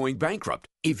or going bankrupt.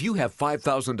 If you have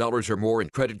 $5,000 or more in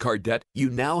credit card debt, you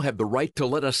now have the right to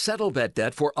let us settle that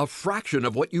debt for a fraction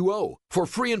of what you owe. For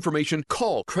free information,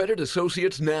 call Credit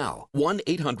Associates now.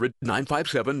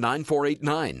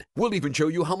 1-800-957-9489. We'll even show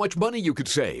you how much money you could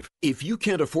save. If you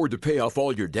can't afford to pay off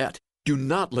all your debt, do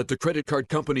not let the credit card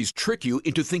companies trick you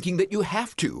into thinking that you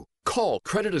have to. Call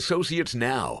Credit Associates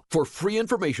now for free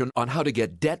information on how to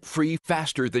get debt-free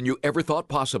faster than you ever thought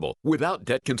possible without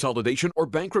debt consolidation or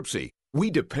bankruptcy. We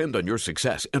depend on your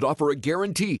success and offer a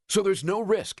guarantee, so there's no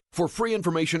risk. For free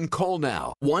information, call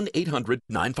now.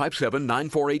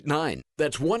 1-800-957-9489.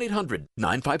 That's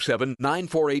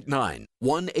 1-800-957-9489.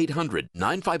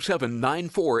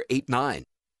 1-800-957-9489.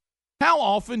 How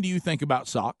often do you think about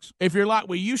socks? If you're like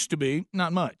we used to be,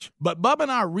 not much. But Bubba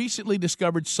and I recently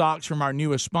discovered socks from our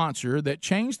newest sponsor that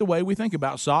changed the way we think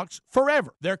about socks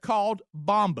forever. They're called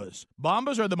Bombas.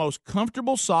 Bombas are the most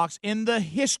comfortable socks in the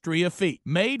history of feet.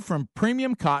 Made from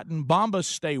premium cotton, Bombas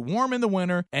stay warm in the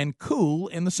winter and cool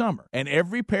in the summer. And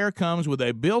every pair comes with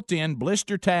a built-in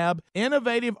blister tab,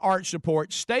 innovative arch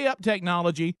support, stay-up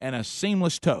technology, and a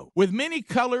seamless toe. With many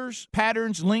colors,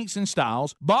 patterns, lengths, and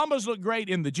styles, Bombas look great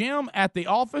in the gym, at the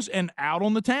office, and out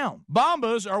on the town.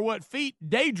 Bombas are what feet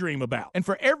daydream about. And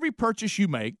for every purchase you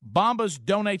make, Bombas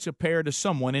donates a pair to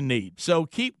someone in need. So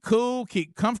keep cool,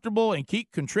 keep comfortable, and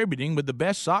keep contributing with the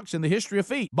best socks in the history of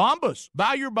feet. Bombas.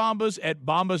 Buy your Bombas at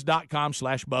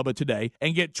bombas.com/Bubba today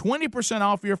and get 20%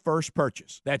 off your first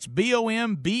purchase. That's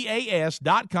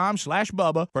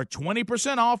BOMBAS.com/Bubba for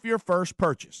 20% off your first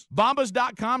purchase.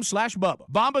 Bombas.com/Bubba.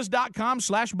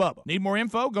 Bombas.com/Bubba. Need more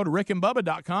info? Go to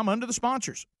rickandbubba.com under the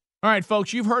sponsors. All right,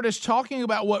 folks, you've heard us talking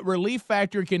about what Relief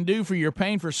Factor can do for your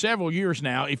pain for several years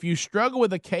now. If you struggle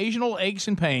with occasional aches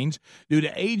and pains due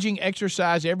to aging,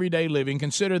 exercise, everyday living,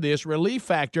 consider this. Relief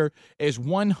Factor is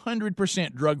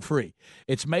 100% drug-free.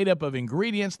 It's made up of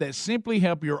ingredients that simply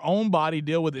help your own body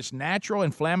deal with its natural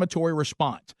inflammatory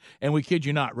response. And we kid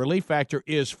you not, Relief Factor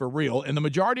is for real. And the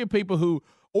majority of people who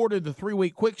order the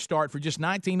 3-week quick start for just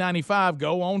 $19.95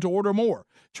 go on to order more.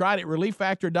 Try it at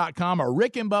relieffactor.com or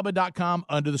rickandbubba.com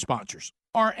under the sponsors.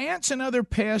 Are ants and other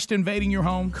pests invading your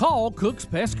home? Call Cook's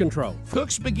Pest Control.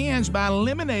 Cook's begins by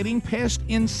eliminating pests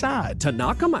inside. To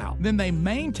knock them out. Then they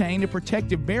maintain a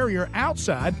protective barrier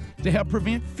outside to help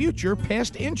prevent future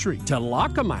pest entry. To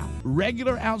lock them out.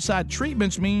 Regular outside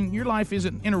treatments mean your life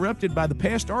isn't interrupted by the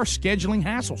pest or scheduling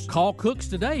hassles. Call Cook's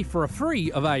today for a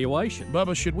free evaluation.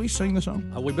 Bubba, should we sing the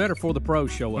song? We better for the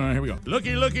pros show up. All right, here we go.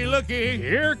 Looky, looky, looky.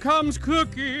 Here comes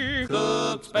Cookie.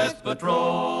 Cook's Pest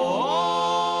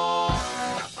Patrol.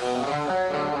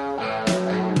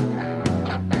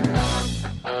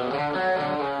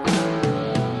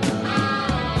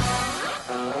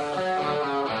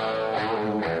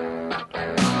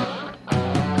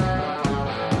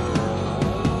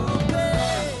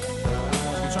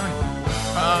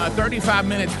 25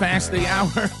 minutes past the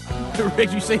hour.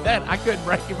 Did you see that? I couldn't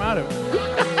break him out of it.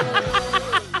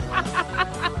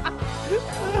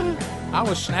 I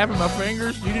was snapping my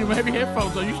fingers. You didn't have your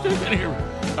headphones on. You still can't hear me.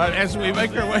 As we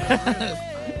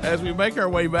make our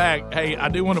way back, hey, I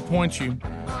do want to point you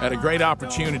at a great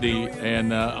opportunity.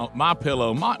 And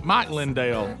MyPillow, Mike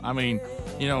Lindell. I mean,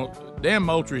 you know, Dan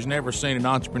Moultrie's never seen an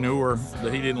entrepreneur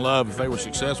that he didn't love if they were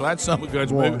successful. That's some of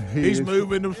Gun's move. He's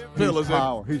moving the pillows.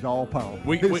 He's all power.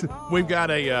 We've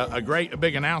got a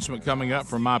big announcement coming up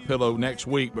from MyPillow next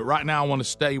week. But right now, I want to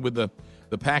stay with the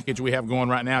package we have going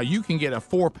right now. You can get a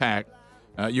 4-pack.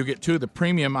 You'll get 2 of the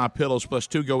premium MyPillows plus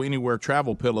 2 Go Anywhere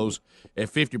travel pillows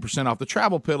at 50% off. The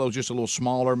travel pillow is just a little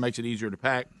smaller, makes it easier to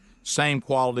pack. Same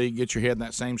quality, get your head in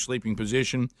that same sleeping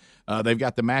position. They've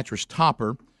got the mattress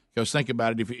topper. Because think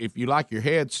about it, if you like your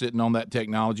head sitting on that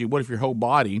technology, what if your whole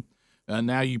body,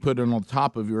 now you put it on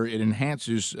top of it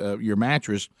enhances your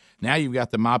mattress. Now you've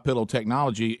got the MyPillow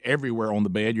technology everywhere on the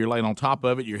bed. You're laying on top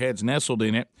of it, your head's nestled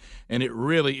in it, and it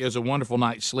really is a wonderful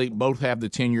night's sleep. Both have the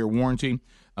 10-year warranty.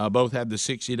 Both have the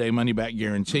 60-day money-back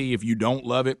guarantee if you don't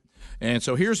love it. And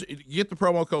so get the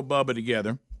promo code BUBBA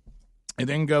together, and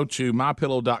then go to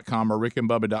MyPillow.com or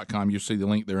RickandBubba.com. You'll see the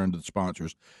link there under the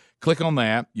sponsors. Click on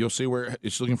that. You'll see where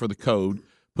it's looking for the code.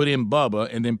 Put in Bubba,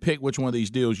 and then pick which one of these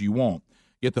deals you want.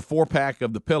 Get the 4-pack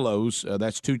of the pillows.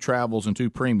 That's 2 travels and 2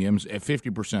 premiums at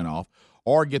 50% off.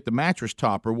 Or get the mattress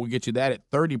topper. We'll get you that at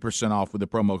 30% off with the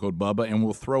promo code Bubba, and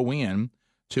we'll throw in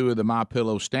 2 of the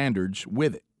MyPillow standards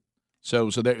with it. So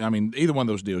either one of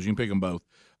those deals, you can pick them both.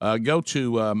 Go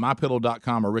to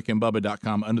MyPillow.com or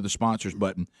RickandBubba.com under the sponsors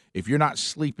button. If you're not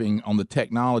sleeping on the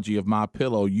technology of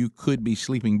MyPillow, you could be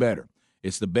sleeping better.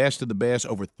 It's the best of the best.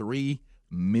 Over 3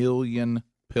 million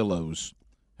pillows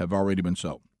have already been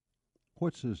sold.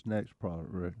 What's his next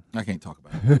product, Rick? I can't talk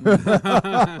about it.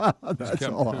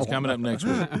 It's coming up next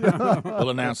week. We'll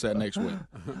announce that next week.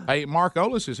 Hey, Mark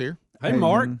Olis is here. Hey,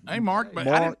 Mark. Hey, Mark. But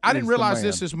I didn't realize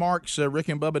this is Mark's Rick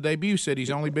and Bubba debut. Said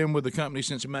he's only been with the company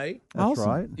since May. That's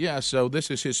right. Yeah, so this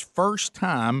is his first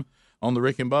time on the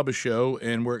Rick and Bubba show,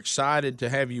 and we're excited to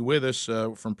have you with us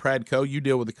from Pradco. You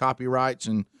deal with the copyrights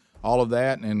and all of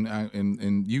that,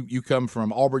 and you come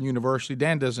from Auburn University.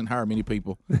 Dan doesn't hire many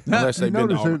people unless they've been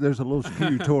to Auburn. There's a little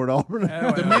skew toward Auburn.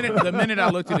 The minute I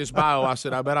looked at his bio, I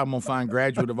said, I bet I'm going to find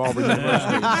graduate of Auburn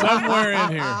University somewhere in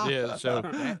here. Yeah, so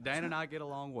Dan and I get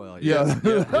along well. Yeah.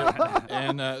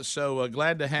 And so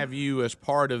glad to have you as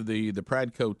part of the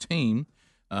Pradco team.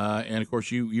 And of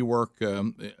course, you work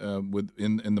in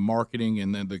the marketing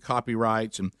and the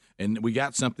copyrights, and we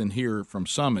got something here from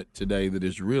Summit today that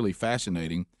is really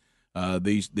fascinating.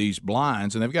 These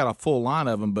blinds, and they've got a full line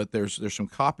of them, but there's some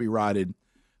copyrighted.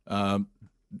 I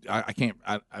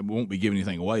won't be giving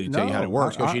anything away to tell you how it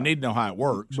works, because you need to know how it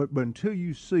works. But until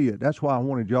you see it, that's why I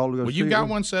wanted y'all to go. Well, see you got it.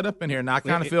 one set up in here, and I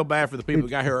kind of feel bad for the people that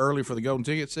got here early for the golden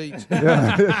ticket seats.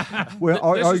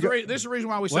 Well, this is the reason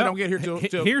why we said don't get here till.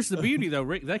 Here's the beauty, though,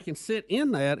 Rick. They can sit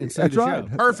in that and see that's the right.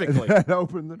 show Perfectly.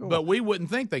 Open the door. But we wouldn't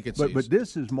think they could see. But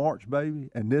this is Mark's baby,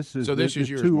 and this is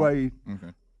yours, two-way.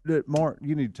 Okay. Mark,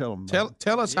 you need to tell them.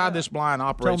 Tell us how this blind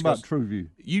operates. Tell them about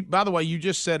TrueView. By the way, you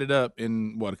just set it up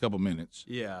in a couple minutes.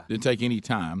 Yeah, didn't take any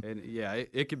time. And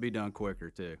it could be done quicker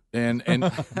too. And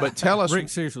but tell us, Rick,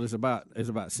 seriously, is about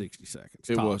 60 seconds.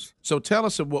 It was. So tell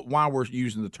us why we're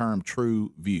using the term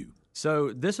TrueView.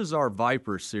 So this is our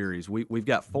Viper series. We've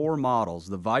got 4 models.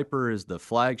 The Viper is the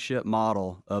flagship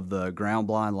model of the ground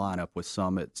blind lineup with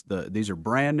Summit. These are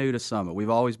brand new to Summit.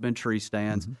 We've always been tree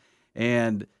stands,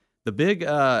 and the big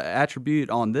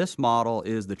attribute on this model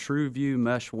is the TrueView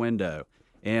mesh window.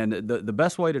 And the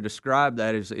best way to describe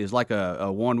that is like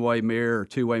a one-way mirror or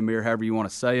two-way mirror, however you want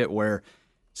to say it, where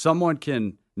someone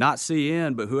can not see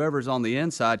in, but whoever's on the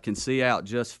inside can see out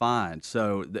just fine.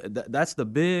 So that's the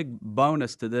big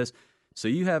bonus to this. So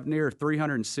you have near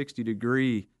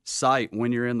 360-degree sight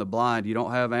when you're in the blind. You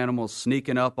don't have animals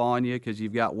sneaking up on you because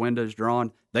you've got windows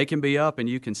drawn. They can be up and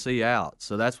you can see out.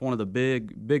 So that's one of the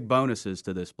big bonuses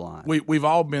to this blind. We've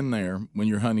all been there when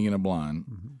you're hunting in a blind,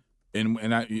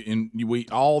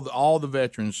 all the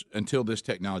veterans until this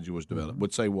technology was developed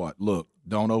would say what? Look,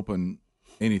 don't open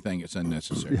anything that's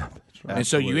unnecessary. Yeah, that's right. And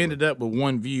so you ended up with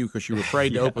one view because you were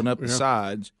afraid to open up the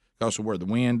sides because of where the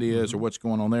wind is or what's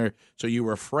going on there. So you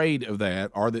were afraid of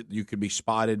that, or that you could be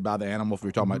spotted by the animal if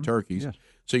we're talking about turkeys. Yes.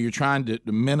 So you're trying to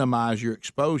minimize your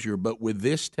exposure. But with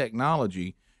this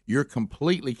technology, you're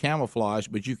completely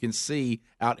camouflaged, but you can see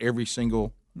out every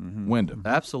single window.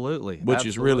 Absolutely. Which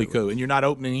is really cool. And you're not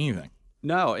opening anything.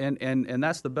 No, and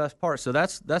that's the best part. So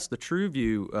that's the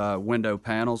TrueView window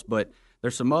panels, but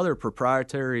there's some other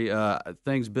proprietary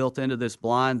things built into this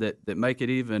blind that make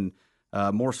it even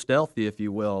more stealthy, if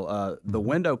you will. The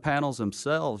window panels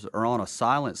themselves are on a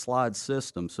silent slide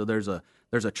system, so there's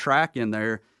a track in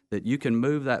there that you can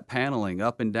move that paneling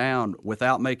up and down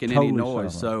without making any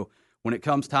noise. So when it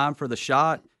comes time for the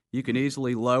shot, you can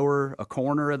easily lower a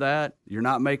corner of that. You're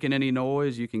not making any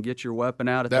noise. You can get your weapon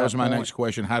out at that point. That was my next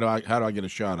question. How do I get a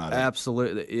shot out of it?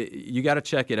 Absolutely. You got to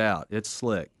check it out. It's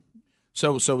slick.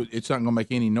 So it's not going to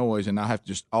make any noise, and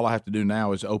all I have to do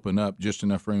now is open up just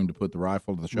enough room to put the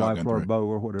rifle or the shotgun Rifle or through. bow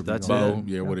or whatever. That's bow,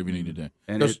 whatever you need to do.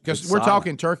 Because we're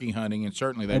talking turkey hunting, and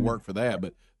certainly they work for that,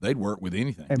 but they'd work with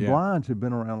anything. And blinds have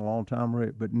been around a long time,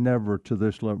 Rick, but never to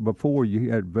this level. Before you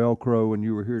had Velcro, and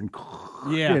you were hearing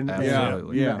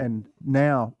absolutely. And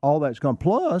now all that's gone.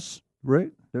 Plus,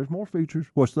 Rick, there's more features.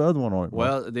 What's the other one on it?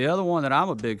 Well, the other one that I'm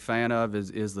a big fan of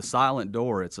is the silent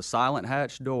door. It's a silent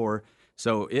hatch door.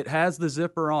 So it has the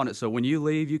zipper on it. So when you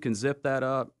leave, you can zip that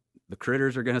up. The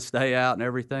critters are going to stay out and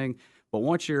everything. But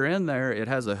once you're in there, it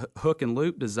has a hook and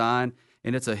loop design,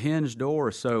 and it's a hinge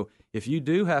door. So if you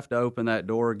do have to open that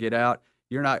door or get out,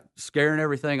 you're not scaring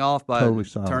everything off by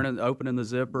opening the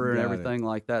zipper and everything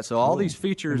like that. So all these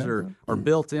features are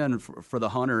built in for the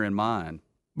hunter in mind.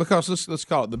 Because let's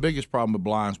call it the biggest problem with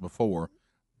blinds before,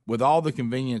 with all the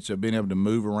convenience of being able to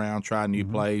move around, try a new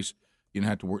place. You didn't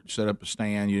have to set up a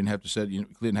stand. You didn't have to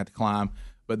didn't have to climb.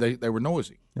 But they were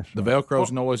noisy. The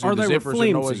Velcro's noisy. The zippers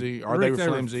are noisy. Or they were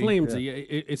flimsy.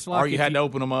 It's like or you had to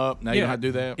open them up. Now you don't have to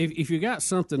do that. If you got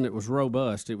something that was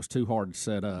robust, it was too hard to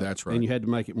set up. That's right. And you had to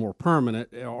make it more permanent.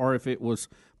 Or if it was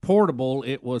portable,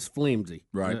 it was flimsy.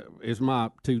 Right. Is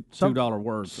my $2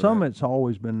 word. Summit's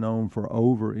always been known for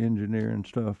over-engineering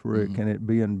stuff, Rick, and it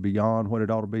being beyond what it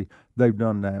ought to be. They've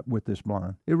done that with this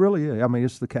blind. It really is. I mean,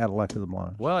 it's the Cadillac of the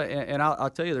blind. Well, and I'll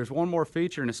tell you, there's one more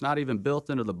feature, and it's not even built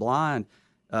into the blind.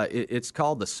 It's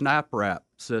called the snap wrap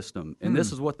system, and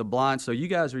this is what the blind. So you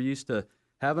guys are used to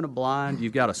having a blind.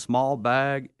 You've got a small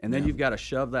bag, and then you've got to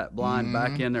shove that blind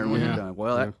back in there when you're done.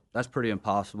 Well, that's pretty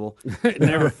impossible. It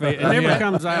never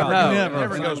comes out. No, it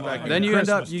never goes back. Then you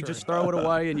you just throw it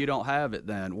away, and you don't have it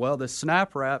then. Well, the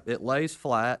snap wrap, it lays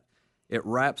flat. It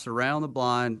wraps around the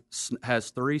blind,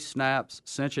 has 3 snaps,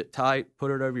 cinch it tight, put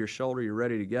it over your shoulder, you're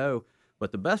ready to go.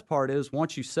 But the best part is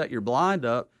once you set your blind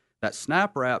up, that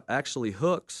snap wrap actually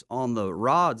hooks on the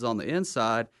rods on the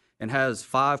inside and has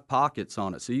 5 pockets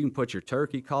on it. So you can put your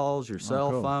turkey calls, your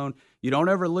cell phone. You don't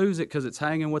ever lose it because it's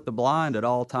hanging with the blind at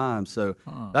all times. So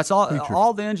that's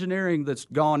all the engineering that's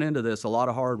gone into this, a lot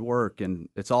of hard work, and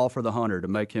it's all for the hunter to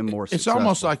make him more successful. It's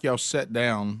almost like y'all sat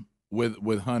down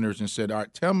with hunters and said, all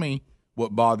right, tell me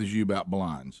what bothers you about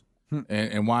blinds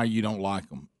and why you don't like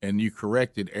them. And you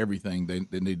corrected everything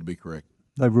they need to be corrected.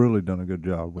 They've really done a good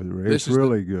job with it. It's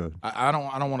really good. I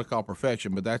don't want to call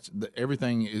perfection, but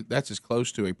everything. That's as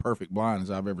close to a perfect blind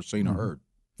as I've ever seen or heard.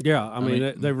 Yeah, I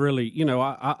mean they really.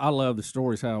 I love the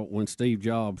stories how when Steve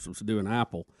Jobs was doing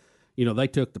Apple, they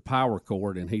took the power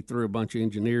cord and he threw a bunch of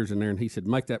engineers in there and he said,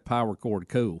 make that power cord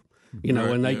cool.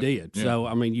 And they did. Yeah. So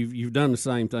I mean, you've done the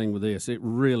same thing with this. It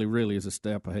really, really is a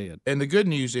step ahead. And the good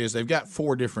news is they've got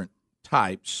 4 different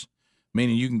types,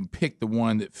 meaning you can pick the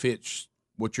one that fits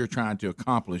what you're trying to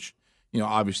accomplish.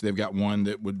 Obviously they've got one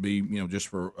that would be, just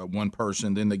for one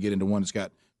person. Then they get into one that's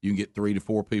got, you can get 3 to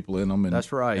 4 people in them. And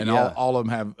that's right. And all of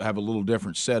them have a little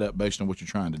different setup based on what you're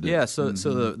trying to do. Yeah. So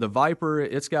the Viper,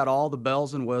 it's got all the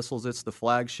bells and whistles. It's the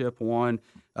flagship one.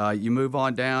 You move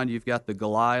on down, you've got the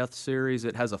Goliath series.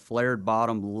 It has a flared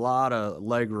bottom, a lot of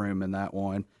leg room in that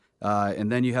one.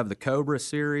 And then you have the Cobra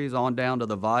series on down to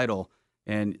the Vital.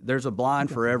 And there's a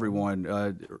blind for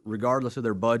everyone, regardless of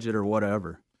their budget or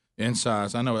whatever. In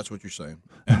size, I know that's what you're saying.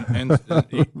 And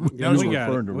did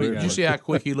you see how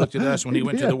quick he looked at us when he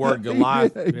went to the word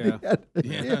Goliath?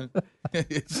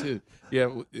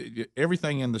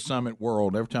 Everything in the Summit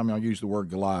world. Every time y'all use the word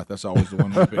Goliath, that's always the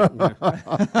one we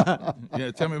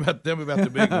pick. Tell me about the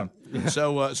big one.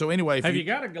 So anyway, have you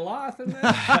got a Goliath in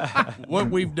there?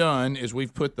 What we've done is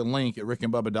we've put the link at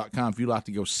rickandbubba.com if you'd like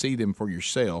to go see them for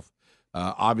yourself.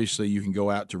 Obviously, you can go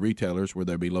out to retailers where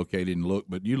they'll be located and look,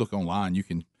 but you look online, you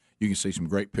can see some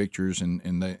great pictures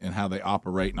and how they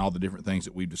operate and all the different things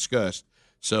that we've discussed.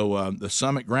 So the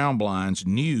Summit Ground Blinds,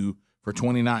 new for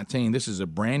 2019. This is a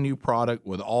brand new product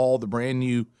with all the brand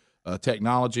new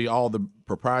technology, all the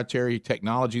proprietary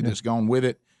technology that's gone with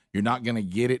it. You're not going to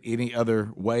get it any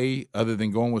other way other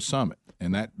than going with Summit.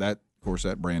 And that of course,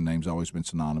 that brand name's always been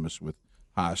synonymous with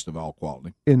highest of all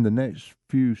quality. In the next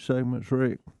few segments,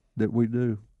 Rick, that we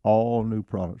do, all new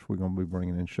products we're going to be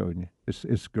bringing and showing you.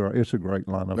 It's great. It's a great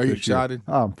lineup. Are you this year. excited?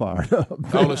 I'm fired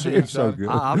up. Carlos, are you It's so excited? good.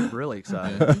 I'm really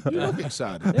excited. You look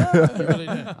excited. Yeah. You really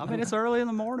do. I mean, it's early in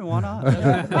the morning. Why not?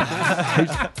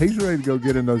 he's ready to go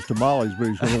get in those tamales, but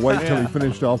he's going to wait till he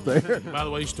finished off there. By the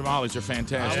way, these tamales are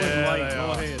fantastic. I wouldn't wait.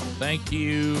 Go ahead. Thank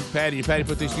you, Patty. Patty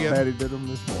put these together? Patty did them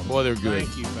this morning. Boy, they're good.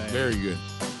 Thank you, Patty. Very good.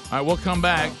 All right, we'll come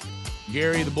back.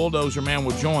 Gary, the bulldozer man,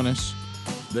 will join us.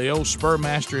 The old Spur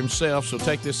Master himself. So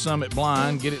take this Summit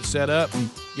blind, get it set up, and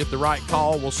get the right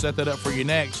call. We'll set that up for you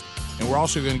next. And we're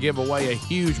also going to give away a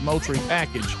huge Moultrie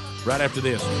package right after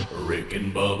this. Rick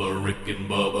and Bubba, Rick and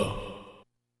Bubba.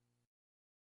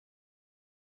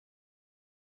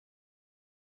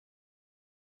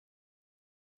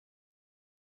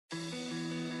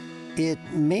 It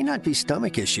may not be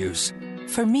stomach issues.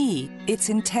 For me, it's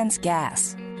intense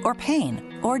gas, or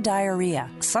pain, or diarrhea,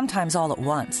 sometimes all at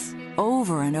once,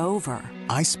 over and over.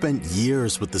 I spent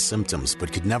years with the symptoms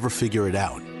but could never figure it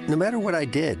out. No matter what I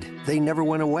did, they never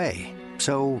went away.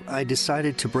 So I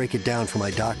decided to break it down for my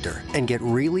doctor and get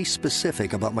really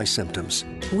specific about my symptoms.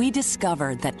 We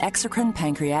discovered that exocrine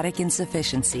pancreatic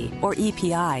insufficiency, or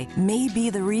EPI, may be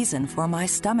the reason for my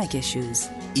stomach issues.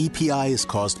 EPI is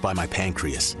caused by my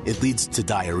pancreas. It leads to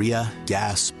diarrhea,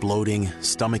 gas, bloating,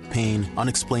 stomach pain,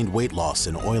 unexplained weight loss,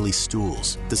 and oily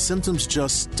stools. The symptoms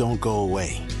just don't go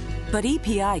away. But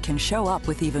EPI can show up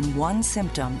with even one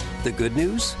symptom. The good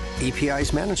news? EPI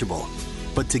is manageable.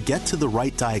 But to get to the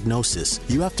right diagnosis,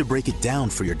 you have to break it down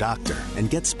for your doctor and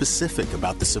get specific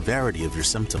about the severity of your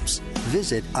symptoms.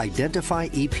 Visit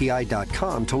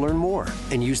identifyepi.com to learn more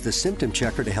and use the symptom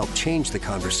checker to help change the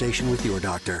conversation with your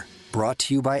doctor. Brought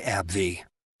to you by AbbVie.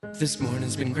 This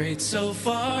morning's been great so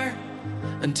far,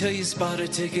 until you spot a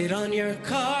ticket on your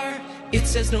car. It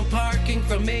says no parking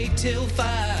from 8 till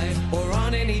 5, or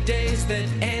on any days that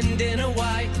end in a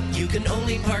Y. You can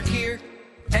only park here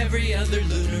every other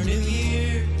Lunar New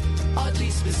Year. Oddly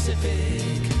specific.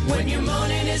 When your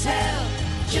morning is hell,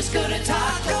 just go to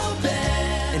Taco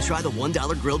Bell. And try the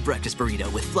 $1 grilled breakfast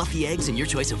burrito with fluffy eggs and your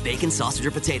choice of bacon, sausage,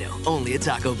 or potato. Only at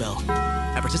Taco Bell.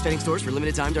 At participating stores for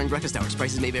limited time during breakfast hours.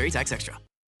 Prices may vary. Tax extra.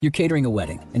 You're catering a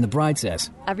wedding, and the bride says,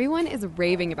 Everyone is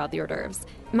raving about the hors d'oeuvres.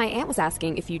 My aunt was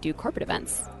asking if you do corporate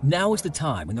events. now is the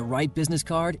time when the right business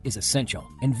card is essential,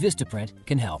 and Vistaprint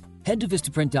can help. Head to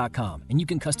Vistaprint.com, and you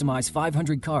can customize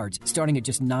 500 cards starting at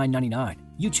just $9.99.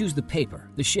 You choose the paper,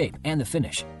 the shape, and the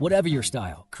finish. Whatever your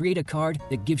style, create a card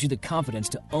that gives you the confidence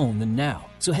to own the now.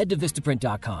 So head to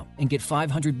Vistaprint.com and get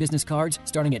 500 business cards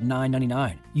starting at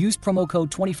 $9.99. Use promo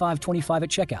code 2525 at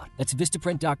checkout. That's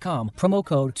Vistaprint.com, promo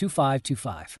code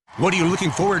 2525. What are you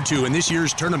looking forward to in this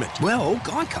year's tournament? Well,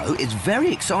 Geico is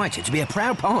very excited to be a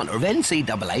proud partner of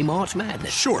NCAA March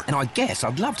Madness. Sure. And I guess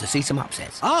I'd love to see some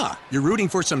upsets. Ah, you're rooting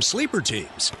for some sleeper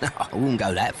teams. No, I wouldn't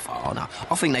go that far. No,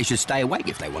 I think they should stay awake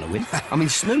if they want to win. I mean,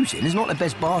 snoozing is not the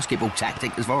best basketball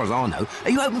tactic as far as I know. Are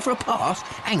you open for a pass?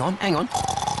 Hang on.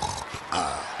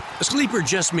 A sleeper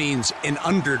just means an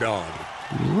underdog.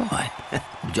 Right.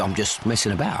 I'm just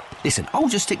messing about. Listen, I'll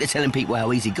just stick to telling people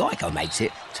how easy Geico makes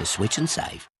it to switch and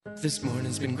save. This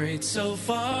morning's been great so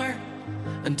far,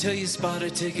 until you spot a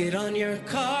ticket on your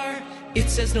car. It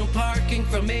says no parking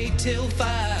from 8 till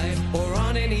 5, or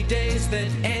on any days that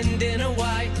end in a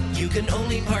Y. You can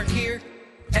only park here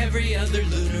every other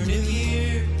Lunar New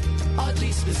Year.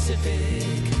 Oddly specific.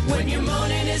 When your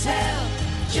morning is hell,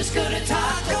 just go to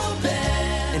Taco Bell.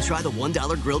 And try the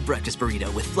 $1 grilled breakfast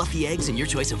burrito with fluffy eggs and your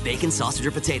choice of bacon, sausage,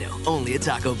 or potato. Only at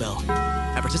Taco Bell.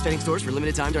 At participating stores for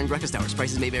limited time during breakfast hours.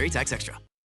 Prices may vary. Tax extra.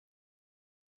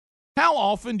 How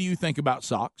often do you think about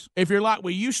socks? If you're like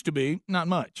we used to be, not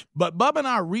much. But Bubba and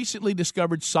I recently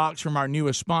discovered socks from our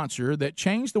newest sponsor that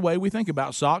changed the way we think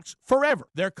about socks forever.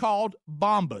 They're called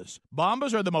Bombas.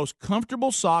 Bombas are the most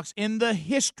comfortable socks in the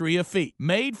history of feet.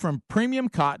 Made from premium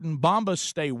cotton, Bombas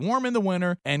stay warm in the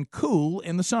winter and cool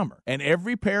in the summer. And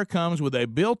every pair comes with a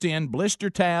built-in blister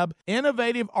tab,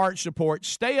 innovative arch support,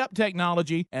 stay-up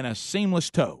technology, and a seamless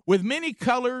toe. With many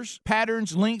colors,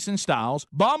 patterns, lengths, and styles,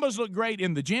 Bombas look great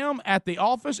in the gym, at the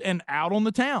office, and out on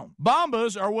the town.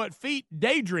 Bombas are what feet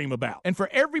daydream about. And for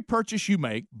every purchase you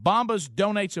make, Bombas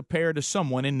donates a pair to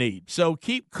someone in need. So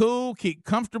keep cool, keep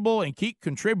comfortable, and keep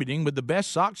contributing with the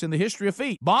best socks in the history of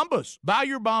feet. Bombas. Buy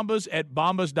your Bombas at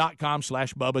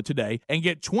bombas.com/Bubba today and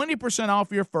get 20%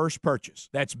 off your first purchase.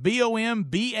 That's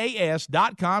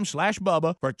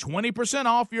BOMBAS.com/Bubba for 20%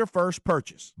 off your first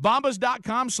purchase.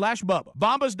 Bombas.com/Bubba.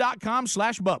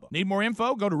 Bombas.com/Bubba. Need more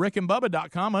info? Go to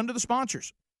rickandbubba.com under the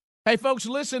sponsors. Hey, folks,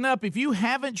 listen up. If you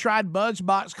haven't tried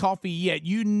BuzzBox coffee yet,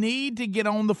 you need to get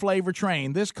on the flavor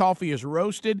train. This coffee is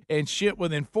roasted and shipped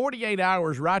within 48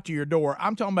 hours right to your door.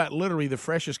 I'm talking about literally the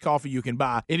freshest coffee you can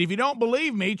buy. And if you don't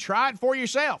believe me, try it for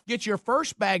yourself. Get your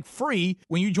first bag free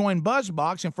when you join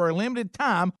BuzzBox, and for a limited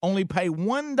time, only pay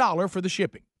 $1 for the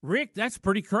shipping. Rick, that's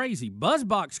pretty crazy.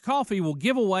 BuzzBox Coffee will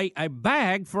give away a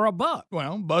bag for $1.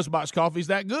 Well, BuzzBox Coffee's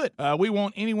that good. We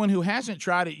want anyone who hasn't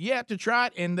tried it yet to try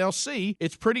it, and they'll see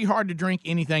it's pretty hard to drink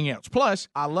anything else. Plus,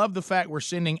 I love the fact we're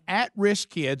sending at-risk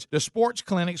kids to sports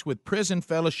clinics with Prison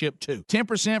Fellowship, too.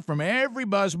 10% from every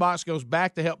BuzzBox goes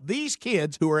back to help these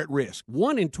kids who are at risk.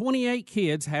 1 in 28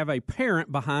 kids have a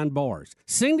parent behind bars.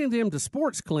 Sending them to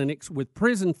sports clinics with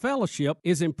Prison Fellowship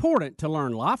is important to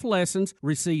learn life lessons,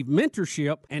 receive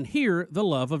mentorship, and hear the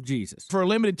love of Jesus. For a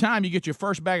limited time, you get your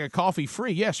first bag of coffee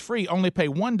free. Yes, free. Only pay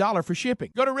 $1 for shipping.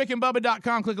 Go to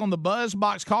rickandbubba.com, click on the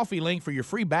BuzzBox Coffee link for your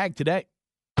free bag today.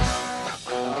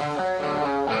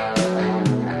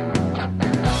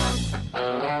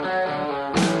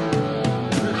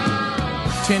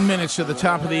 10 minutes to the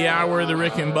top of the hour, the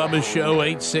Rick and Bubba Show.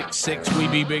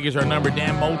 866-WE-BE-BIG is our number.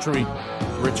 Dan Moultrie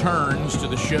returns to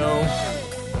the show,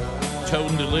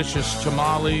 toting delicious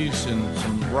tamales and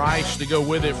some rice to go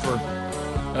with it for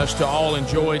us to all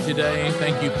enjoy today.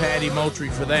 Thank you, Patty Moultrie,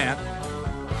 for that.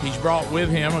 He's brought with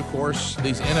him, of course,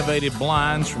 these innovative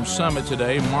blinds from Summit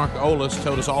today. Mark Olis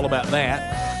told us all about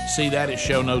that. See that at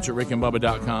show notes at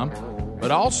rickandbubba.com.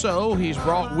 But also, he's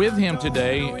brought with him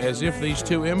today, as if these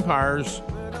two empires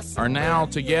are now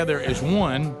together as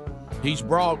one, he's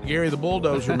brought Gary the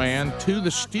Bulldozer Man to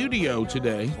the studio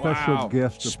today. Special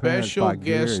guest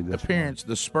appearance,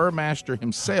 the Spurmaster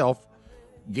himself.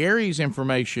 Gary's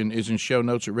information is in show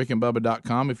notes at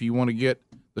rickandbubba.com. If you want to get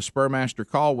the Spurmaster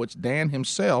call, which Dan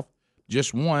himself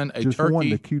just won a turkey. Won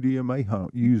the QDMA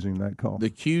hunt using that call.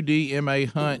 The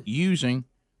QDMA hunt using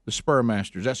the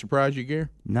Spurmaster. Does that surprise you, Gary?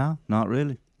 No, not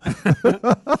really.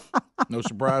 No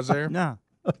surprise there? No.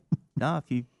 No, if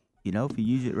you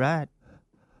use it right,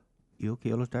 you'll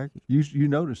kill a turkey. You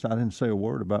noticed I didn't say a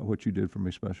word about what you did for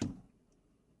me special.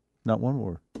 Not one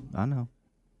word. I know.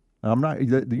 I'm not.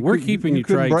 We're keeping you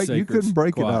trade secrets. You couldn't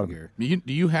break it out. Do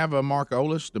you have a Mark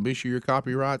Olis to be sure your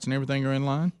copyrights and everything are in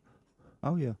line?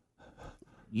 Oh yeah.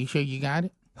 You sure you got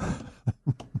it?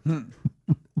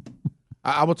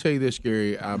 I will tell you this,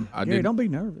 Gary. Gary, don't be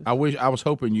nervous. I was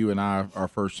hoping you and our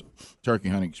first turkey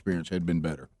hunting experience had been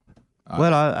better.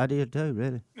 Well, I did too,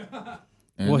 really.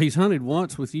 Well, he's hunted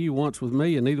once with you, once with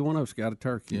me, and neither one of us got a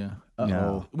turkey. Yeah.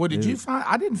 No. Well, did you find?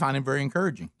 I didn't find him very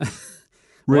encouraging.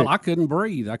 Well, I couldn't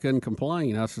breathe. I couldn't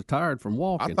complain. I was so tired from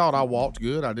walking. I thought I walked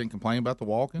good. I didn't complain about the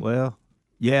walking. Well,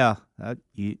 yeah,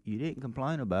 you didn't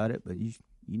complain about it, but you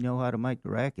know how to make the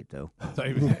racket, though.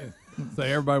 So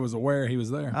everybody was aware he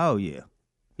was there. Oh, yeah.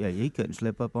 Yeah, he couldn't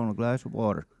slip up on a glass of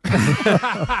water.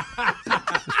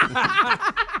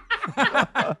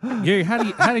 Gary,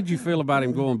 how did you feel about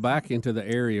him going back into the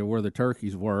area where the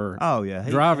turkeys were? Oh, yeah.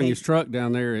 Driving his truck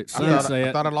down there at sunset.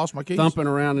 I thought I'd lost my keys. Thumping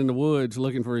around in the woods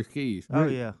looking for his keys. Oh,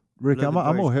 yeah. Rick, I'm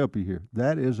going to help you here.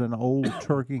 That is an old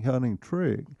turkey hunting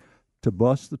trick to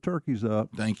bust the turkeys up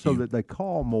so that they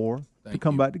call more to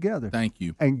come back together. Thank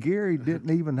you. And Gary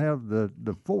didn't even have the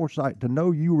foresight to know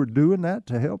you were doing that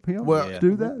to help him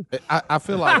do that. I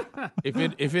feel like if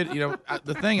it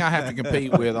the thing I have to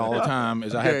compete with all the time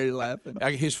is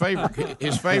his favorite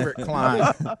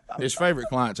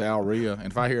client's Al Rhea, and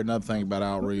if I hear another thing about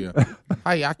Al Rhea,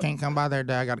 hey, I can't come by there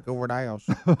today. I got to go over to Al's,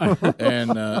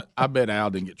 and I bet Al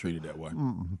didn't get treated that way.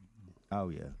 Oh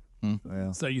yeah.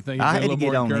 Well, so you think I had to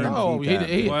get on him? Oh, well,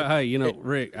 hey,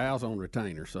 Rick, Al's on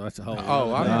retainer, so that's a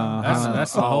whole.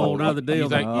 That's a whole other deal. You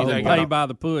think pay by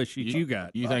the push that you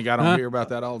got? You think I don't hear about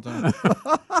that all the time?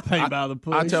 Pay by the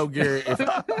push. I told Gary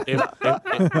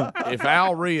if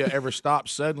Al Rhea ever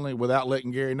stops suddenly without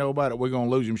letting Gary know about it, we're gonna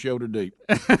lose him shoulder deep.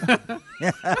 So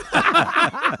if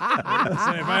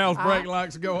Al's brake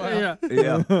lights go out,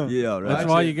 yeah, right. That's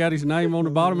why you got his name on the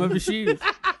bottom of his shoes.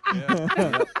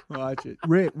 Watch it,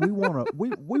 Rick. We want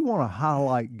to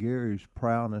highlight Gary's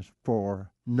prowess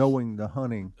for knowing the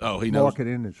hunting market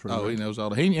industry. Oh, he knows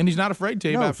all and he's not afraid to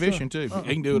tell you about fishing too.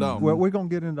 He can do it all. Well, we're gonna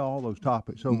get into all those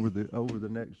topics over the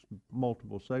next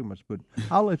multiple segments, but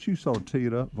I'll let you sort of tee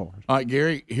it up for us. All right,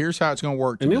 Gary. Here's how it's gonna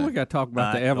work today. And then we got to talk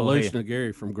about the evolution of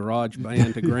Gary from garage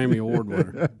band to Grammy Award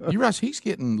winner. You realize he's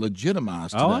getting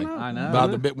legitimized today. I know. By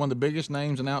one of the biggest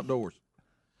names in outdoors.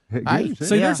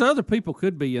 See, there's other people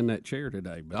could be in that chair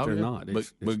today, but they're not.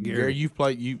 But Gary, you've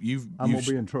played. I'm gonna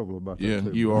be in trouble about that. Yeah,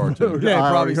 too. you are too. Yeah,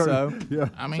 probably so. Yeah.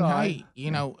 I mean, hey,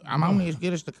 I'm only as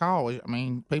good as the call. I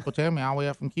mean, people tell me all the way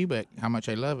up from Quebec how much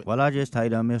they love it. Well, I just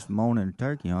hate I missed the morning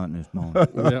turkey hunting this morning.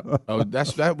 Oh,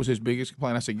 that was his biggest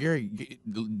complaint. I said, Gary,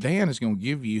 Dan is going to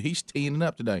give you. He's teeing it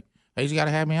up today. He's got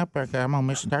to have me up there because I'm going to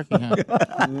miss the turkey hunt.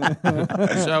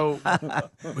 So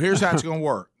here's how it's going to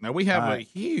work. Now, we have a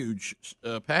huge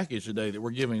package today that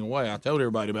we're giving away. I told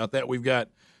everybody about that. We've got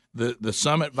the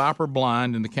Summit Viper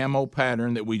blind in the camo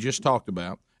pattern that we just talked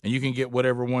about, and you can get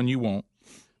whatever one you want,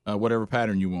 whatever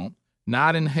pattern you want.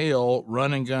 Night and Hale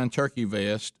run and gun turkey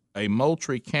vest, a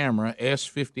Moultrie camera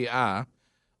S50i,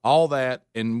 all that.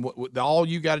 And all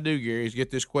you got to do, Gary, is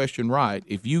get this question right.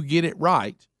 If you get it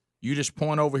right, you just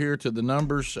point over here to the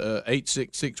numbers,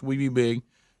 866 We Be Big.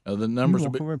 The numbers,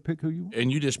 and pick who you want.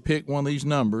 And you just pick one of these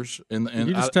numbers, and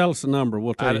you just tell us the number.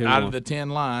 We'll tell you out of the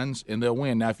 10 lines, and they'll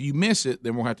win. Now, if you miss it,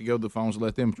 then we'll have to go to the phones and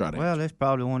let them try to. Well, that's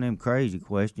probably one of them crazy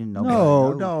questions.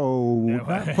 No,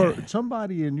 not for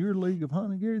somebody in your league of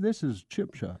hunting, Gary. This is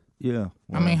chip shot. Yeah,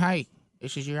 I mean, hey,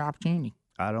 this is your opportunity.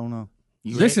 I don't know.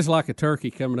 This is like a turkey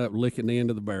coming up, licking the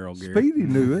end of the barrel, Gary. Speedy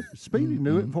knew it. Speedy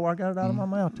knew it before I got it out of my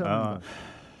mouth. Tell me.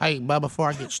 Hey, Bubba, before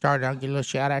I get started, I'll get a little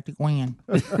shout out to Gwen.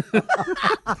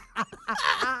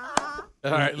 All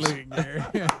right, look at Gary.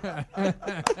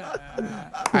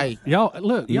 Hey,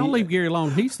 y'all leave Gary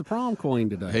alone. He's the prom queen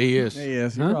today. He is. He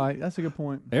is. You're right. That's a good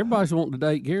point. Everybody's wanting to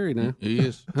date Gary now. He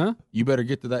is. Huh? You better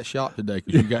get to that shop today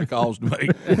because you got calls to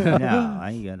make. No, I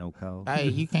ain't got no calls. Hey,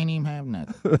 you can't even have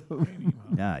nothing.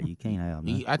 No, you can't have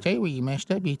nothing. I tell you where you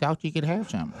messed up. You thought you could have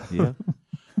something. Yeah.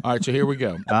 All right, so here we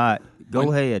go. All right,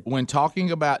 go ahead. When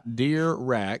talking about deer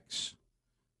racks,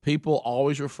 people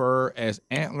always refer as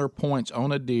antler points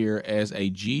on a deer as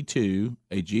a G2,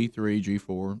 a G3,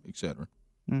 G4, etc.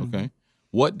 Mm-hmm. Okay.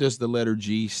 What does the letter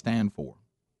G stand for?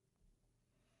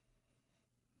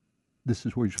 This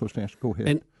is where you're supposed to answer. Go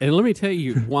ahead. And let me tell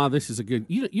you why this is a good.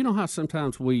 You know how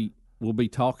sometimes we will be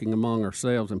talking among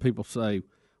ourselves and people say,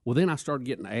 well, then I started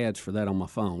getting ads for that on my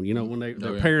phone. You know, when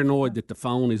they're paranoid that the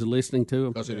phone is listening to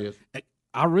them. Because it is.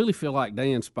 I really feel like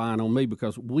Dan's spying on me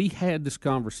because we had this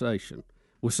conversation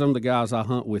with some of the guys I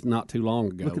hunt with not too long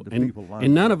ago,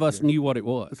 and none of us knew what it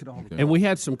was. And we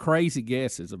had some crazy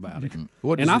guesses about it.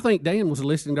 And I think Dan was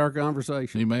listening to our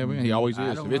conversation. He may have been. He always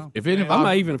is. I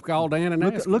may even have called Dan and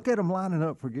asked him. Look at them lining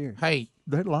up for Gary. Hey,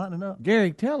 they're lining up.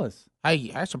 Gary, tell us. Hey,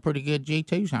 that's a pretty good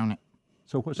G2s on it.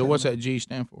 So what's that G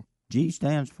stand for? G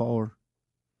stands for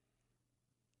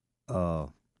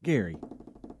Gary.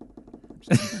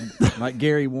 Like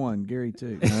Gary 1, Gary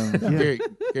 2. Gary,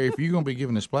 if you're going to be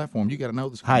given this platform, you got to know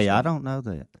this. Hey, I don't know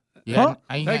that. Yeah,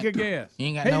 Take a guess. You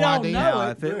ain't got no idea. Now,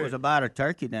 if it was about a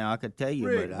turkey, now I could tell you,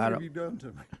 Rick, but what I have don't. you done to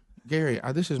me? Gary,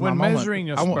 this is When my measuring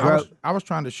moment. I was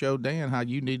trying to show Dan how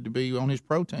you need to be on his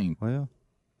protein. Well,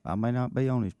 I may not be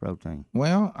on his protein.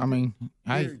 Well, I mean,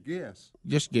 Gary, guess.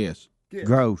 Just guess.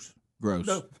 Gross.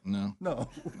 No,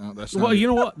 that's well, you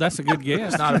know what? That's a good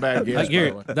guess. It's not a bad guess.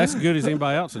 Gary, that's as good as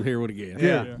anybody else in here would have guessed.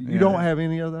 Yeah. You don't have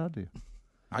any other idea.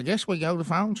 I guess we go to the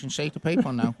phones and see if the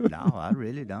people know. No, I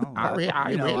really don't. I really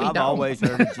I've don't. always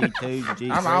heard of G2s and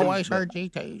G3s. I've always heard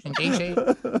G2s and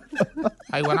G6.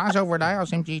 Hey, when I was over at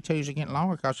Dallas, them G2s are getting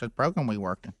longer because the program we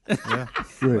working. Yeah.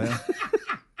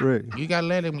 Rick. You gotta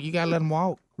let him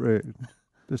walk. Rick.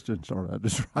 This didn't start out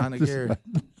just right. Gary.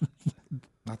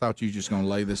 I thought you were just going to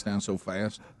lay this down so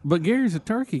fast. But Gary's a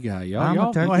turkey guy, y'all. I'm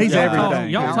a turkey guy. He's everything.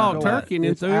 Y'all talk turkey and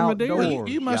then threw him a deer. Well,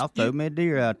 Y'all threw me a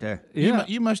deer out there.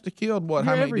 You must have killed how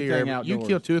many deer? Outdoors. You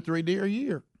killed 2 or 3 deer a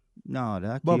year. No,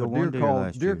 I killed one deer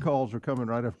last deer year. calls are coming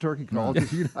right after turkey calls.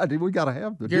 We got to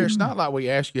have the Gary, it's not like we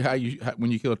ask you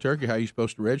when you kill a turkey, how you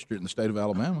supposed to register it in the state of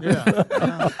Alabama.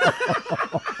 Yeah.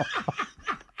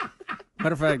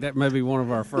 Matter of fact, that may be one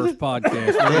of our first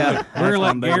podcasts. Yeah, we're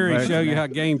going to let Gary show you how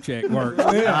Game Check works.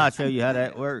 I'll show you how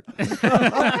that works. You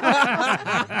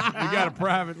got a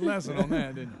private lesson on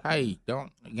that, didn't you? Hey,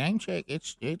 Game Check,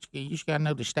 it's you just got to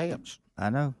know the steps. I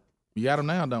know. You got them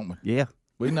now, don't we? Yeah.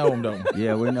 We know them, don't we?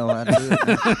 Yeah, we know how to do it.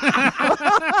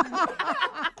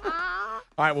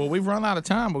 All right, well, we've run out of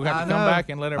time. We'll have to come back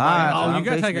and let everybody know. Oh, you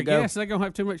got to take a guess. They're going to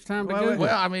have too much time to go.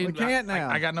 Well, I mean, we can't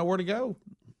now. I got nowhere to go.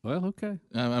 Well, okay.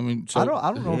 I mean, so, I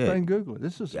don't know if they can Google it.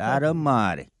 This is God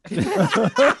almighty. Hey,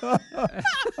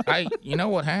 you know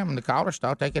what happened? The callers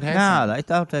thought they could have No, they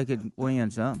thought they could win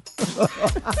something.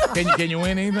 Can you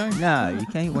win anything? No, you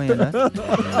can't win nothing.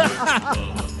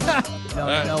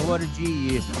 Don't know what a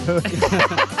G is.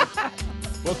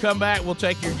 We'll come back. We'll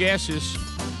take your guesses,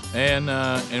 and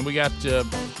we got a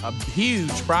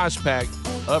huge prize pack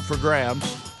up for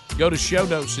grabs. Go to show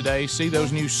notes today. See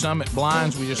those new Summit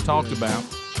blinds we just talked about.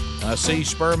 See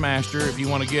Spurmaster if you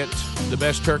want to get the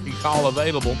best turkey call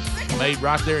available, made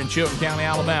right there in Chilton County,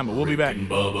 Alabama. We'll be back. Rick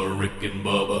and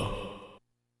Bubba.